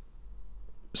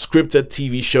scripted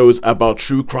TV shows about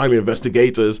true crime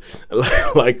investigators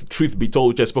like Truth Be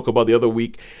Told, which I spoke about the other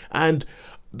week. And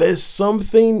there's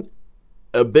something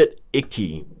a bit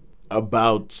icky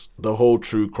about the whole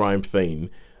true crime thing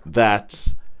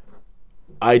that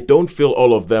I don't feel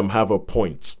all of them have a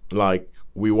point. Like,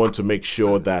 we want to make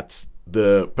sure that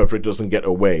the perpetrator doesn't get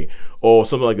away, or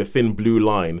something like The Thin Blue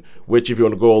Line, which, if you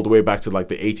want to go all the way back to like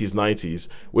the 80s, 90s,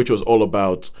 which was all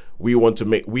about, we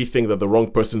think that the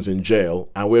wrong person's in jail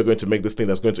and we're going to make this thing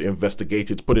that's going to investigate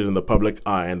it, put it in the public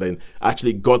eye, and then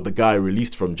actually got the guy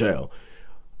released from jail.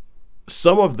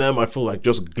 Some of them I feel like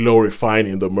just glorifying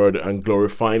in the murder and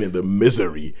glorifying in the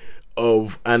misery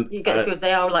of, and you get through,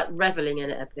 they are like reveling in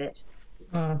it a bit.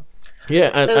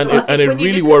 Yeah, and it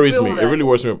really worries me. It really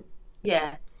worries me.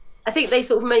 Yeah, I think they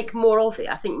sort of make more of it.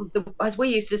 I think, as we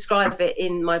used to describe it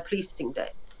in my policing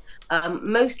days,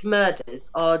 most murders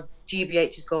are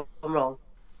GBH's gone wrong.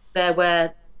 They're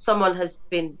where someone has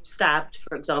been stabbed,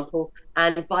 for example,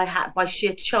 and by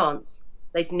sheer chance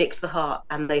they've nicked the heart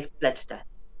and they've bled to death.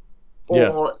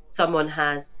 Or someone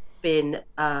has been,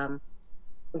 I'm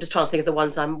just trying to think of the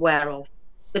ones I'm aware of.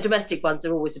 The domestic ones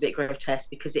are always a bit grotesque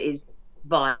because it is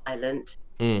violent.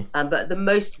 But the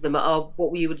most of them are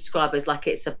what we would describe as like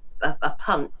it's a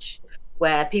punch,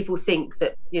 where people think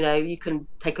that, you know, you can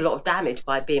take a lot of damage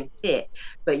by being hit,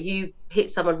 but you hit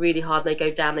someone really hard and they go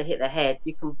down, they hit their head,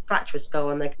 you can fracture a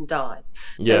skull and they can die.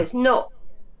 So it's not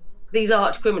these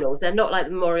arch criminals, they're not like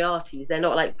the Moriartys, they're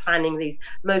not like planning these.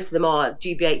 Most of them are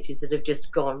GBHs that have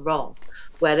just gone wrong,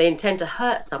 where they intend to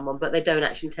hurt someone but they don't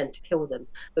actually intend to kill them,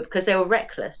 but because they were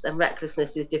reckless, and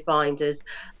recklessness is defined as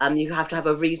you have to have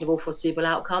a reasonable foreseeable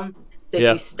outcome. So if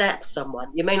you stab someone,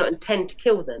 you may not intend to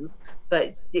kill them,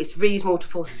 but it's reasonable to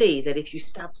foresee that if you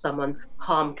stab someone,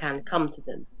 harm can come to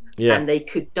them and they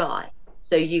could die.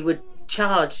 So you would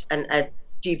charge a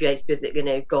GBH with it, you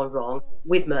know, gone wrong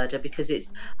with murder, because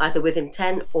it's either with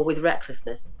intent or with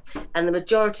recklessness. And the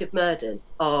majority of murders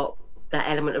are that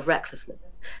element of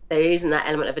recklessness. There isn't that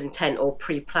element of intent or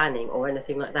pre-planning or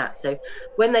anything like that. So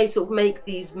when they sort of make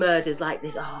these murders like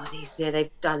this, these, you know,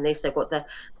 they've done this,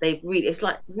 it's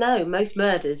like, no, most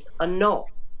murders are not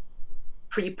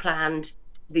pre-planned,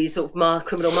 these sort of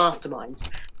criminal masterminds.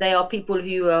 They are people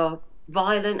who are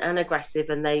violent and aggressive,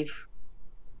 and they've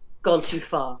gone too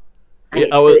far. And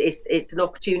it's an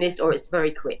opportunist, or it's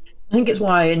very quick. I think it's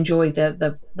why I enjoy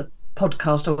the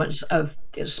podcast of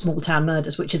Small Town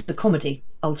Murders, which is the comedy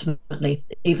ultimately,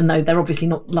 even though they're obviously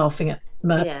not laughing at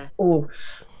murder or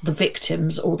the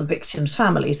victims or the victims'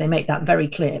 families. They make that very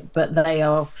clear, but they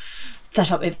are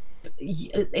set up.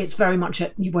 It's very much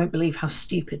you won't believe how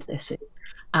stupid this is,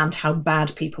 and how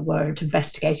bad people were at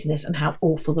investigating this, and how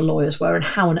awful the lawyers were, and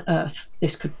how on earth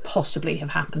this could possibly have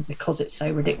happened because it's so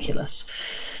ridiculous.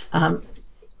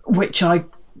 Which I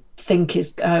think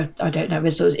is, I don't know,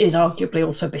 is arguably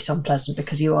also a bit unpleasant,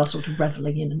 because you are sort of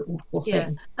reveling in an awful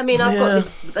thing. I mean, I've got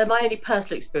this, my only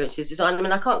personal experiences is, I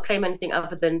mean, I can't claim anything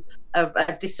other than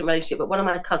a distant relationship, but one of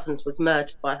my cousins was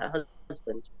murdered by her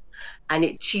husband, and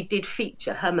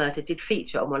her murder did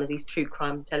feature on one of these true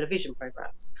crime television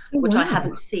programs, which I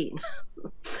haven't seen.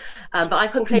 But I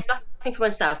couldn't claim nothing for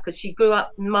myself, because she grew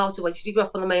up miles away. She grew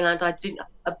up on the mainland. I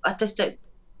just don't.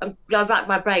 I racked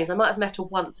my brains. I might have met her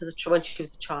once when she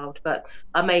was a child, but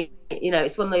I may, you know,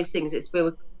 it's one of those things.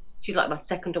 She's like my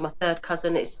second or my third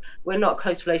cousin. We're not a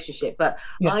close relationship, but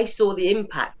I saw the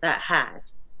impact that had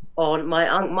on my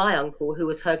uncle, who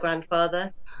was her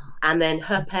grandfather, and then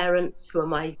her parents, who are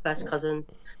my first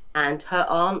cousins, and her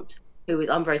aunt, who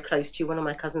I'm very close to. One of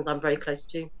my cousins I'm very close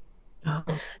to. Oh.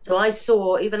 So I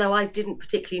saw, even though I didn't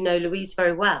particularly know Louise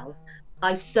very well,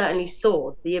 I certainly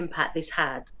saw the impact this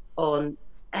had on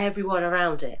everyone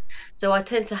around it. So I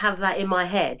tend to have that in my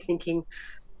head, thinking,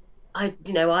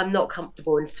 I'm not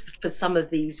comfortable for some of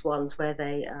these ones where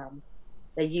they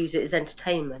use it as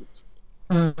entertainment.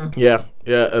 Yeah,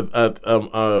 yeah.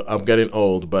 I'm getting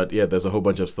old, but yeah, there's a whole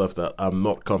bunch of stuff that I'm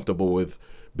not comfortable with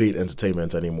being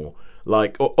entertainment anymore.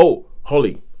 Like,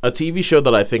 Holly, a TV show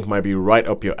that I think might be right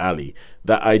up your alley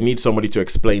that I need somebody to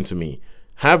explain to me.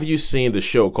 Have you seen the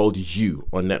show called You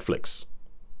on Netflix?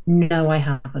 No, I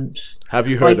haven't. Have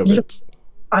you heard of it?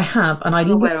 I have, and I'm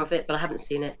aware of it, but I haven't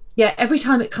seen it. Yeah, every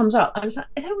time it comes up, I was like,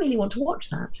 I don't really want to watch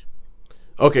that.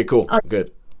 Okay, cool,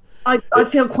 good. I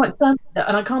feel quite firm with it,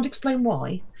 and I can't explain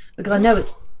why, because I know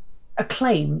it's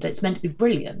acclaimed, it's meant to be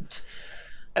brilliant.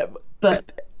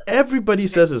 But everybody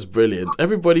says it's brilliant.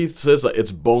 Everybody says that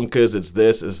it's bonkers, it's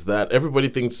this, it's that. Everybody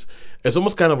thinks it's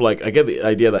almost kind of like, I get the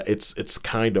idea that it's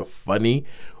kind of funny,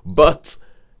 but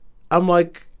I'm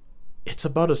like, it's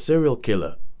about a serial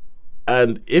killer.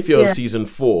 And if you're on season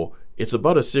 4, it's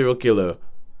about a serial killer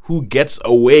who gets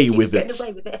away with it.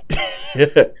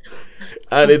 Yeah.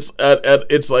 And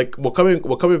it's like we're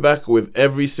coming back with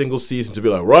every single season to be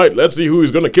like, right, let's see who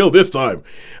is gonna kill this time.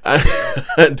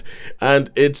 And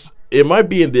it might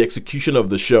be in the execution of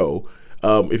the show,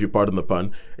 if you pardon the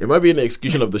pun, it might be in the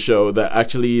execution of the show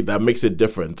that makes it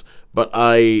different. But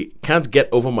I can't get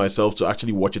over myself to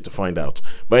actually watch it to find out.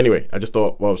 But anyway, I just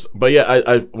thought, but yeah,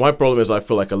 I my problem is I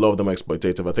feel like a lot of them are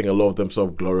exploitative. I think a lot of them sort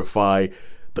of glorify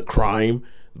the crime,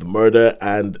 the murder,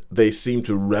 and they seem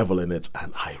to revel in it,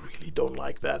 and I really don't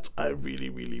like that. I really,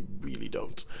 really, really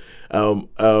don't. I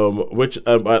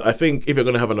think if you're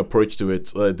going to have an approach to it,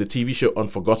 the TV show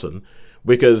Unforgotten,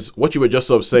 because what you were just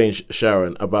sort of saying,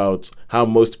 Sharon, about how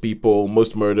most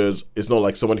murders, it's not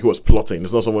like someone who was plotting.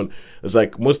 It's not someone. It's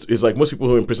like most people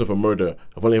who are in prison for murder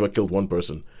have only ever killed one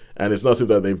person, and it's not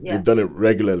something that they've done it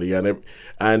regularly. And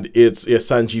it's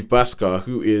Sanjeev Bhaskar,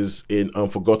 who is in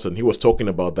Unforgotten. He was talking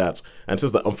about that and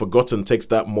says that Unforgotten takes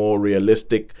that more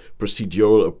realistic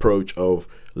procedural approach of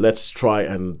let's try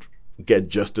and get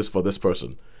justice for this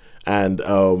person. And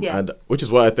which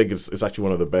is why I think it's actually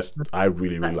one of the best. I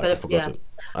really like Unforgotten.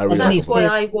 Yeah. That's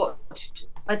why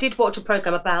I did watch a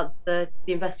program about the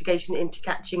investigation into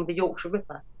catching the Yorkshire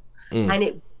Ripper,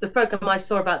 and the program I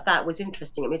saw about that was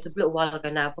interesting. I mean, it's a little while ago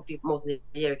now, probably more than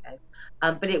a year ago,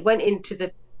 but it went into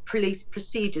the police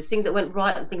procedures, things that went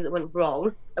right and things that went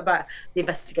wrong about the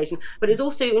investigation. But it's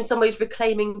also in some ways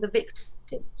reclaiming the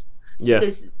victims. Yeah.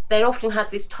 Because they often had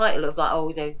this title of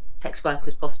like, sex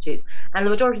workers, prostitutes, and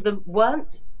the majority of them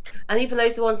weren't. And even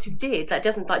those ones who did, that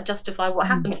doesn't like justify what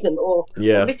happened to them or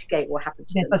mitigate what happened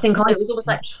to them. I think it was almost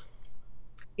like,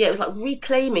 it was like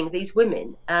reclaiming these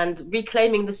women and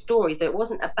reclaiming the story that it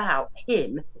wasn't about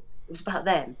him, it was about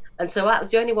them. And so that was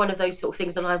the only one of those sort of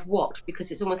things that I've watched, because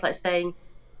it's almost like saying,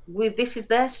 this is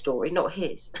their story, not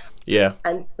his. Yeah.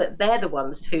 And that they're the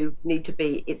ones who need to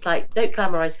be. It's like, don't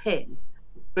glamorize him.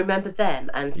 Remember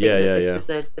them, and think that this was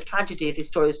the tragedy of this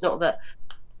story. It's not that,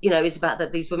 it's about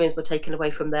that these women were taken away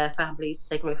from their families,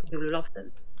 taken away from people who loved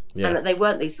them, and that they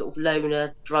weren't these sort of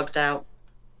loner, drugged out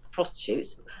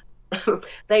prostitutes.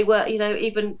 They were,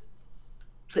 even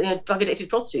drug addicted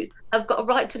prostitutes have got a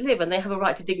right to live, and they have a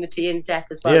right to dignity in death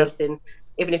as well as in,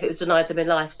 even if it was denied them in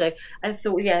life. So I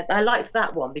thought, I liked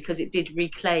that one because it did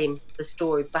reclaim the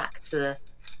story back to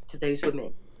those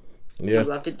women. Yeah,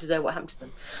 who didn't deserve what happened to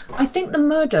them. I think the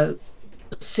Murdo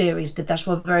series did that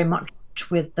well very much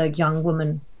with the young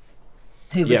woman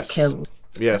who was killed.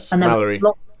 Yes, and Mallory. There was a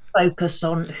lot of focus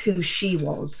on who she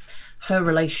was, her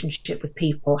relationship with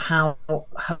people, how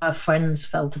her friends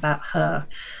felt about her,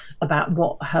 about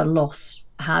what her loss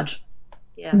had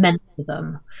meant to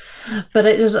them. But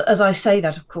it is, as I say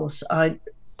that, of course, I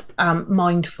am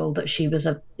mindful that she was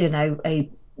a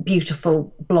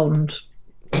beautiful blonde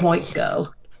white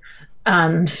girl.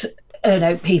 And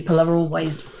people are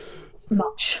always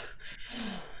much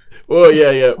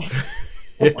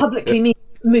publicly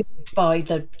moved by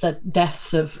the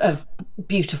deaths of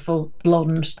beautiful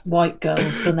blonde white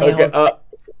girls than they are.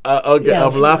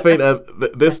 I'm laughing at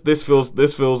this. This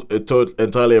feels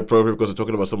entirely appropriate because we're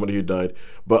talking about somebody who died.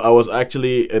 But I was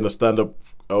actually in a stand-up.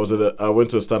 I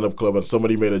went to a stand-up club and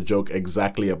somebody made a joke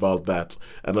exactly about that,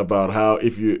 and about how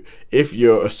if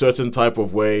you're a certain type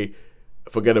of way,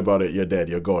 forget about it. You're dead.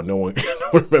 You're gone. No one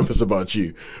remembers about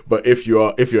you. But if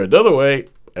you're another way,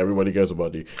 everybody cares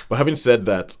about you. But having said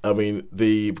that, I mean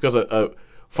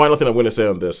final thing I'm going to say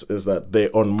on this is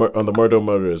that on the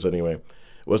Murderers anyway,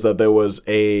 was that there's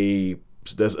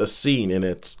a scene in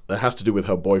it that has to do with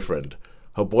her boyfriend,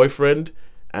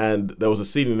 and there was a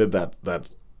scene in it that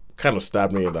kind of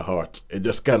stabbed me in the heart. It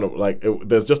just kind of like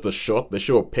there's just a shot. They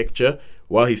show a picture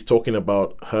while he's talking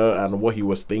about her and what he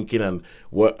was thinking and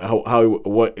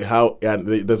how and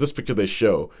there's this picture they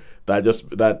show that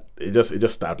it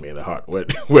just stabbed me in the heart when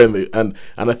and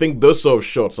I think those sort of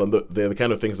shots and they're the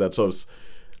kind of things that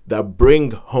that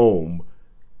bring home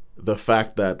the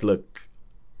fact that, look,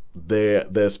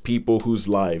 there's people whose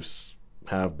lives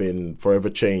have been forever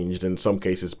changed, in some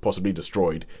cases possibly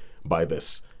destroyed by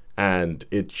this, and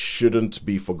it shouldn't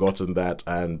be forgotten that.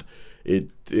 And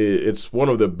it's one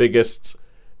of the biggest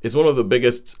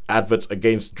adverts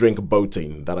against drink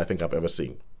boating that I think I've ever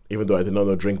seen, even though I did not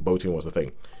know drink boating was a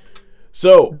thing.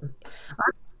 So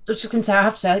I was just going to say, I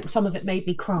have to say, some of it made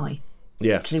me cry.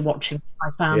 Yeah. Actually watching, I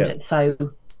found it so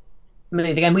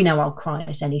moving. And we know I'll cry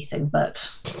at anything,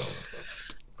 but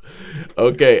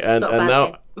okay, and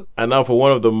now for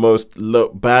one of the most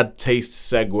bad taste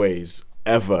segues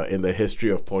ever in the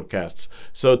history of podcasts.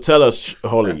 So tell us,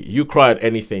 Holly, you cried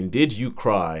anything? Did you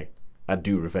cry at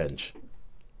Do Revenge?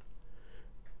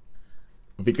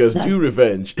 Because Do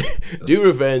Revenge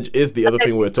is the other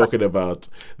thing we're talking about.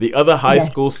 The other high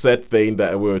school set thing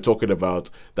that we were talking about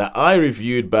that I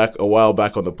reviewed a while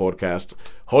back on the podcast.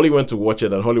 Holly went to watch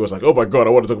it and Holly was like, "Oh my god,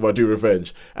 I want to talk about Do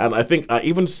Revenge." And I think I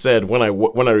even said when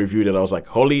I reviewed it, I was like,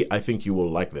 "Holly, I think you will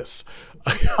like this."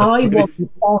 I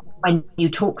wasn't on when you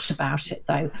talked about it,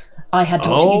 though. I had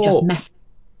you just messaged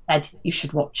said you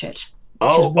should watch it.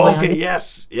 Oh, okay,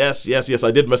 yes.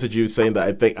 I did message you saying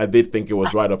that I did think it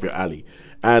was right up your alley,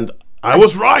 and I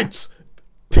was right.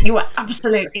 You were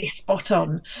absolutely spot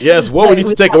on. Yes, what we need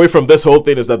to take away from this whole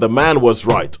thing is that the man was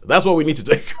right. That's what we need to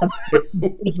take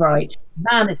away. He's right.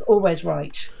 Man is always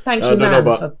right. Thank you, don't man.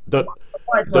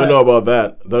 Don't know about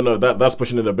that. Don't know that's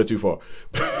pushing it a bit too far.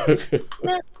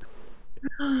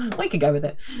 I could go with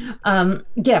it.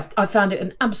 I found it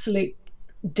an absolute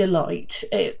delight.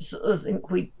 It's, as I think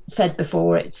we said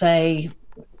before, it's a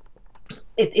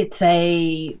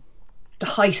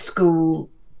high school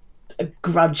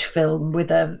grudge film with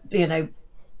a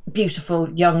beautiful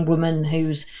young woman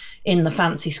who's in the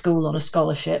fancy school on a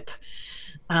scholarship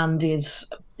and is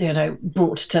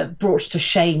brought to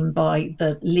shame by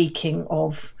the leaking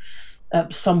of a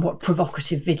somewhat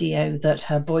provocative video that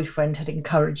her boyfriend had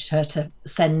encouraged her to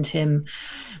send him,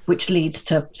 which leads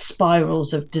to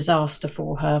spirals of disaster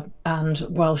for her. And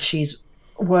while she's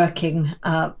working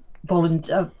as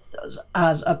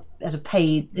a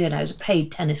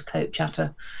paid tennis coach at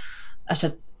a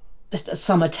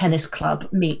summer tennis club,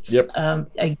 meets a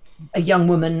young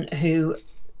woman who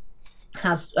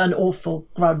has an awful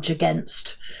grudge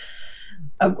against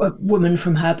a woman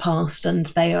from her past,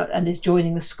 and is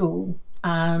joining the school,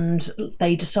 and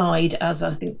they decide, as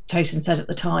I think Tosin said at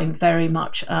the time, very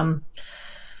much and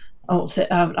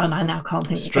I now can't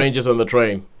think. Strangers on the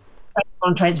train.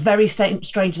 On trains, very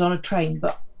strangers on a train,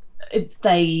 but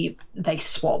they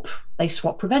swap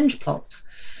revenge plots,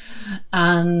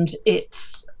 and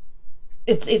it's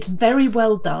very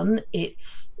well done.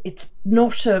 It's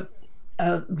not a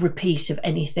repeat of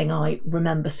anything I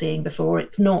remember seeing before.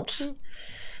 It's not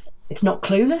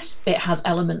Clueless. It has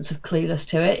elements of Clueless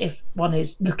to it if one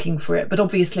is looking for it, but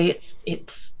obviously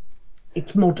it's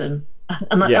modern,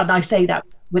 and I say that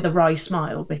with a wry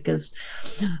smile because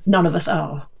none of us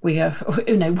are. We are,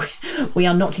 we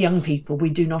are not young people. We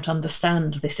do not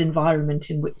understand this environment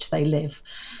in which they live.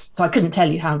 So I couldn't tell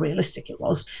you how realistic it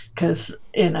was because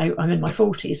I'm in my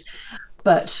 40s,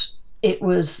 but it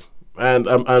was. And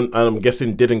I'm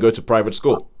guessing didn't go to private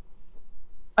school.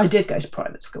 I did go to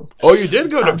private school. Oh, you did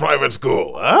go to private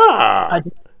school. I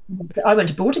went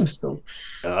to boarding school.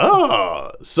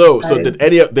 So did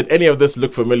any of this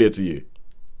look familiar to you?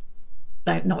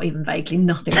 No, not even vaguely.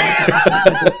 Nothing like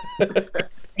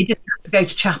that. They didn't have to go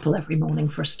to chapel every morning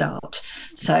for a start,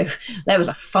 so there was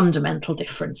a fundamental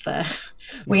difference there.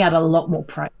 We had a lot more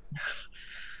prayer,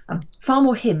 far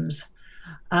more hymns,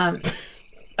 and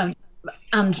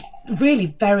really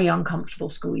very uncomfortable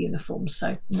school uniforms.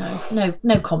 So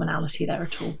no commonality there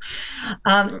at all.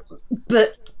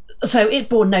 But so it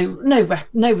bore no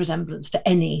resemblance to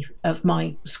any of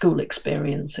my school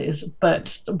experiences.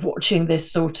 But watching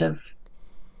this sort of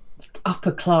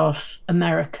upper class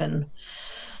American,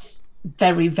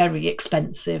 very, very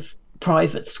expensive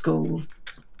private school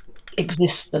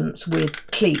existence with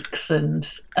cliques and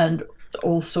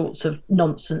all sorts of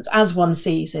nonsense, as one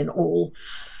sees in all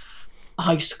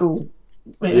high school.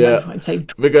 I'd say.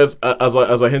 Because as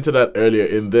I hinted at earlier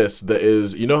in this, there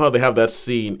is, how they have that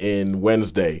scene in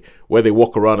Wednesday where they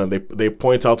walk around and they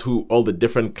point out who all the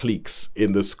different cliques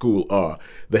in the school are.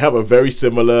 They have a very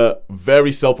similar,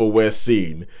 very self-aware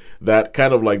scene that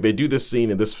kind of like, they do this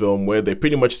scene in this film where they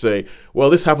pretty much say,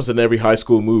 well, this happens in every high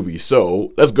school movie,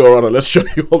 so let's go around and let's show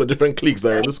you all the different cliques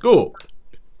that are in the school.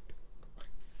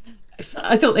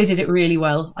 I thought they did it really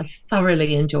well. I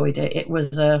thoroughly enjoyed it. It was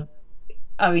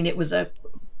I mean, was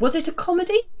it a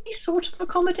comedy? Sort of a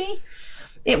comedy?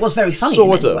 It was very funny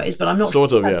Sort in of. many ways, but I'm not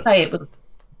Sort of, yeah. say it was.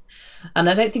 And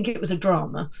I don't think it was a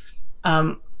drama.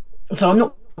 So I'm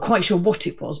not quite sure what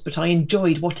it was, but I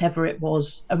enjoyed whatever it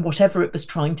was and whatever it was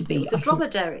trying to be. It was a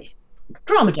dromedary.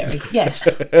 Dromedary, yes.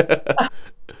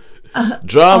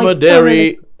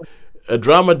 Dromedary, a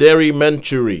dromedary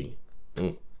mentary.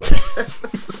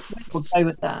 We'll go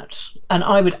with that. And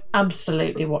I would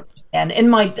absolutely watch it again. In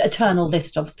my eternal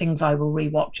list of things I will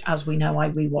rewatch, as we know, I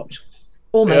rewatch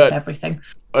almost everything.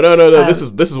 Oh, no. This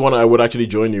is one I would actually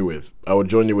join you with. I would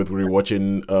join you with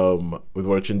rewatching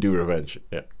watching Do Revenge.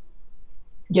 Yeah.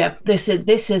 Yeah, this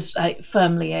is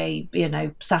firmly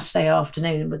a Saturday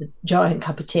afternoon with a giant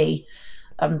cup of tea,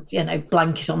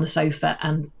 blanket on the sofa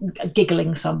and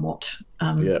giggling somewhat.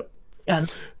 Yeah.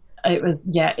 And it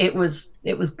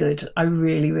was good. I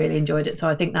really, really enjoyed it. So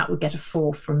I think that would get a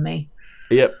 4 from me.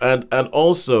 Yeah, and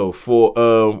also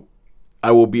for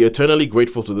I will be eternally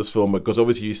grateful to this film because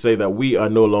obviously you say that we're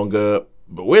no longer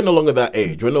that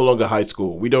age. We're no longer high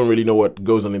school. We don't really know what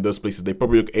goes on in those places. They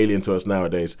probably look alien to us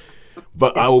nowadays.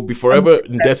 But I will be forever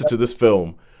indebted to this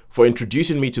film for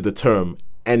introducing me to the term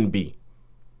NB.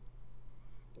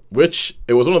 Which,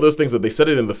 it was one of those things that they said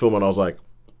it in the film and I was like,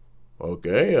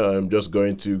 okay, I'm just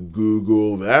going to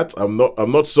Google that. I'm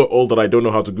not so old that I don't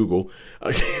know how to Google.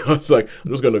 I was like,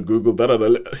 I'm just going to Google that. And I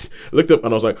looked up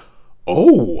and I was like,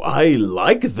 oh, I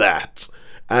like that.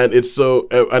 And it's so,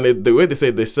 the way they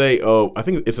say, I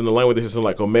think it's in the line where they say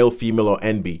like a male, female, or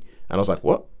NB. And I was like,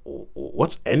 what?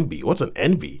 What's NB? What's an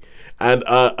NB? And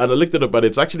I looked it up, but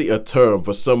it's actually a term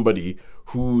for somebody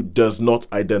who does not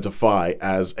identify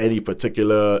as any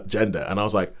particular gender. And I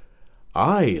was like,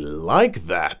 I like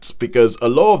that, because a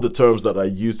lot of the terms that I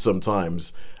use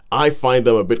sometimes, I find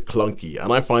them a bit clunky,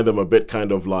 and I find them a bit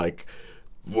kind of like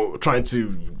trying to,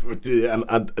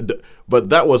 but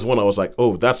that was one I was like,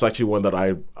 oh, that's actually one that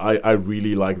I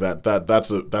really like.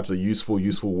 That's a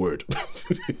useful word.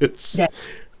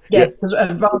 Yes, because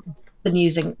rather than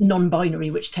using non-binary,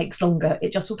 which takes longer,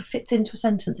 it just sort of fits into a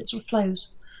sentence. It sort of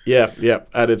flows. Yeah,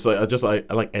 and it's like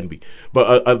I like NB,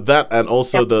 but that, and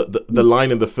also the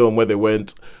line in the film where they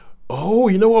went, oh,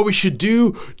 you know what we should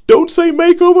do? Don't say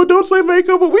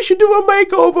makeover. We should do a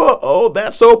makeover. Oh,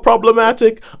 that's so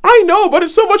problematic. I know, but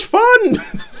it's so much fun.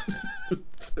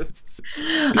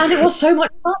 And it was so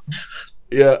much fun.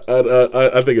 Yeah, and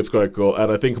I think it's quite cool,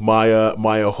 and I think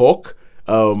Maya Hawke,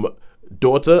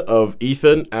 daughter of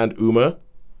Ethan and Uma,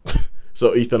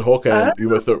 so Ethan Hawke and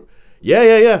Uma Thurman.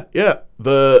 Yeah.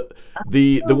 The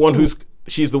one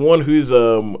she's the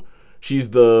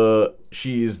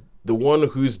one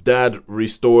whose dad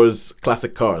restores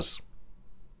classic cars.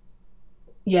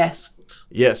 Yes,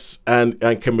 and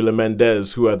Camila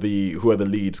Mendes, who are the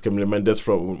leads. Camila Mendes,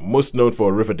 most known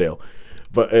for Riverdale,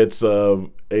 but it's they're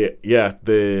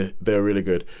really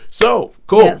good. So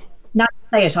cool. Yeah. Now you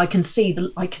say it, I can see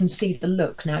the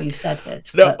look. Now you've said it.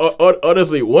 No,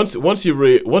 honestly, once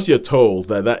you're told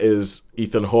that is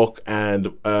Ethan Hawke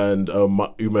and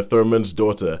Uma Thurman's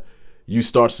daughter, you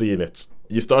start seeing it.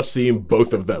 You start seeing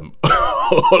both of them.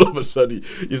 All of a sudden,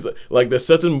 like there's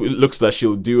certain looks that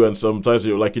she'll do, and sometimes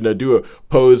you're like, do a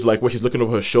pose like where she's looking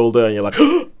over her shoulder, and you're like,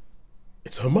 oh,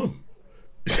 it's her mum.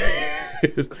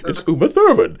 It's Uma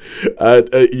Thurman, and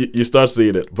you start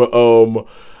seeing it. But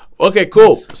okay,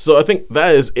 cool. So I think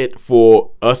that is it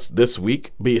for us this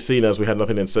week. Be seen as we had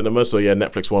nothing in cinema, so yeah,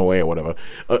 Netflix one way or whatever.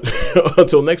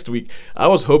 Until next week, I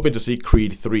was hoping to see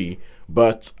Creed 3,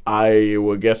 but I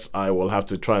guess I will have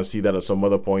to try and see that at some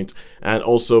other point, and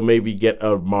also maybe get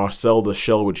a Marcel the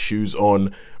Shell with Shoes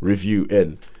On review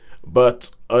in.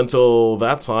 But until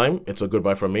that time, it's a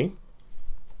goodbye from me.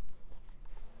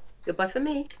 Goodbye from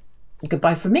me.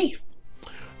 Goodbye from me.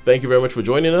 Thank you very much for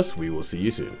joining us. We will see you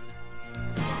soon.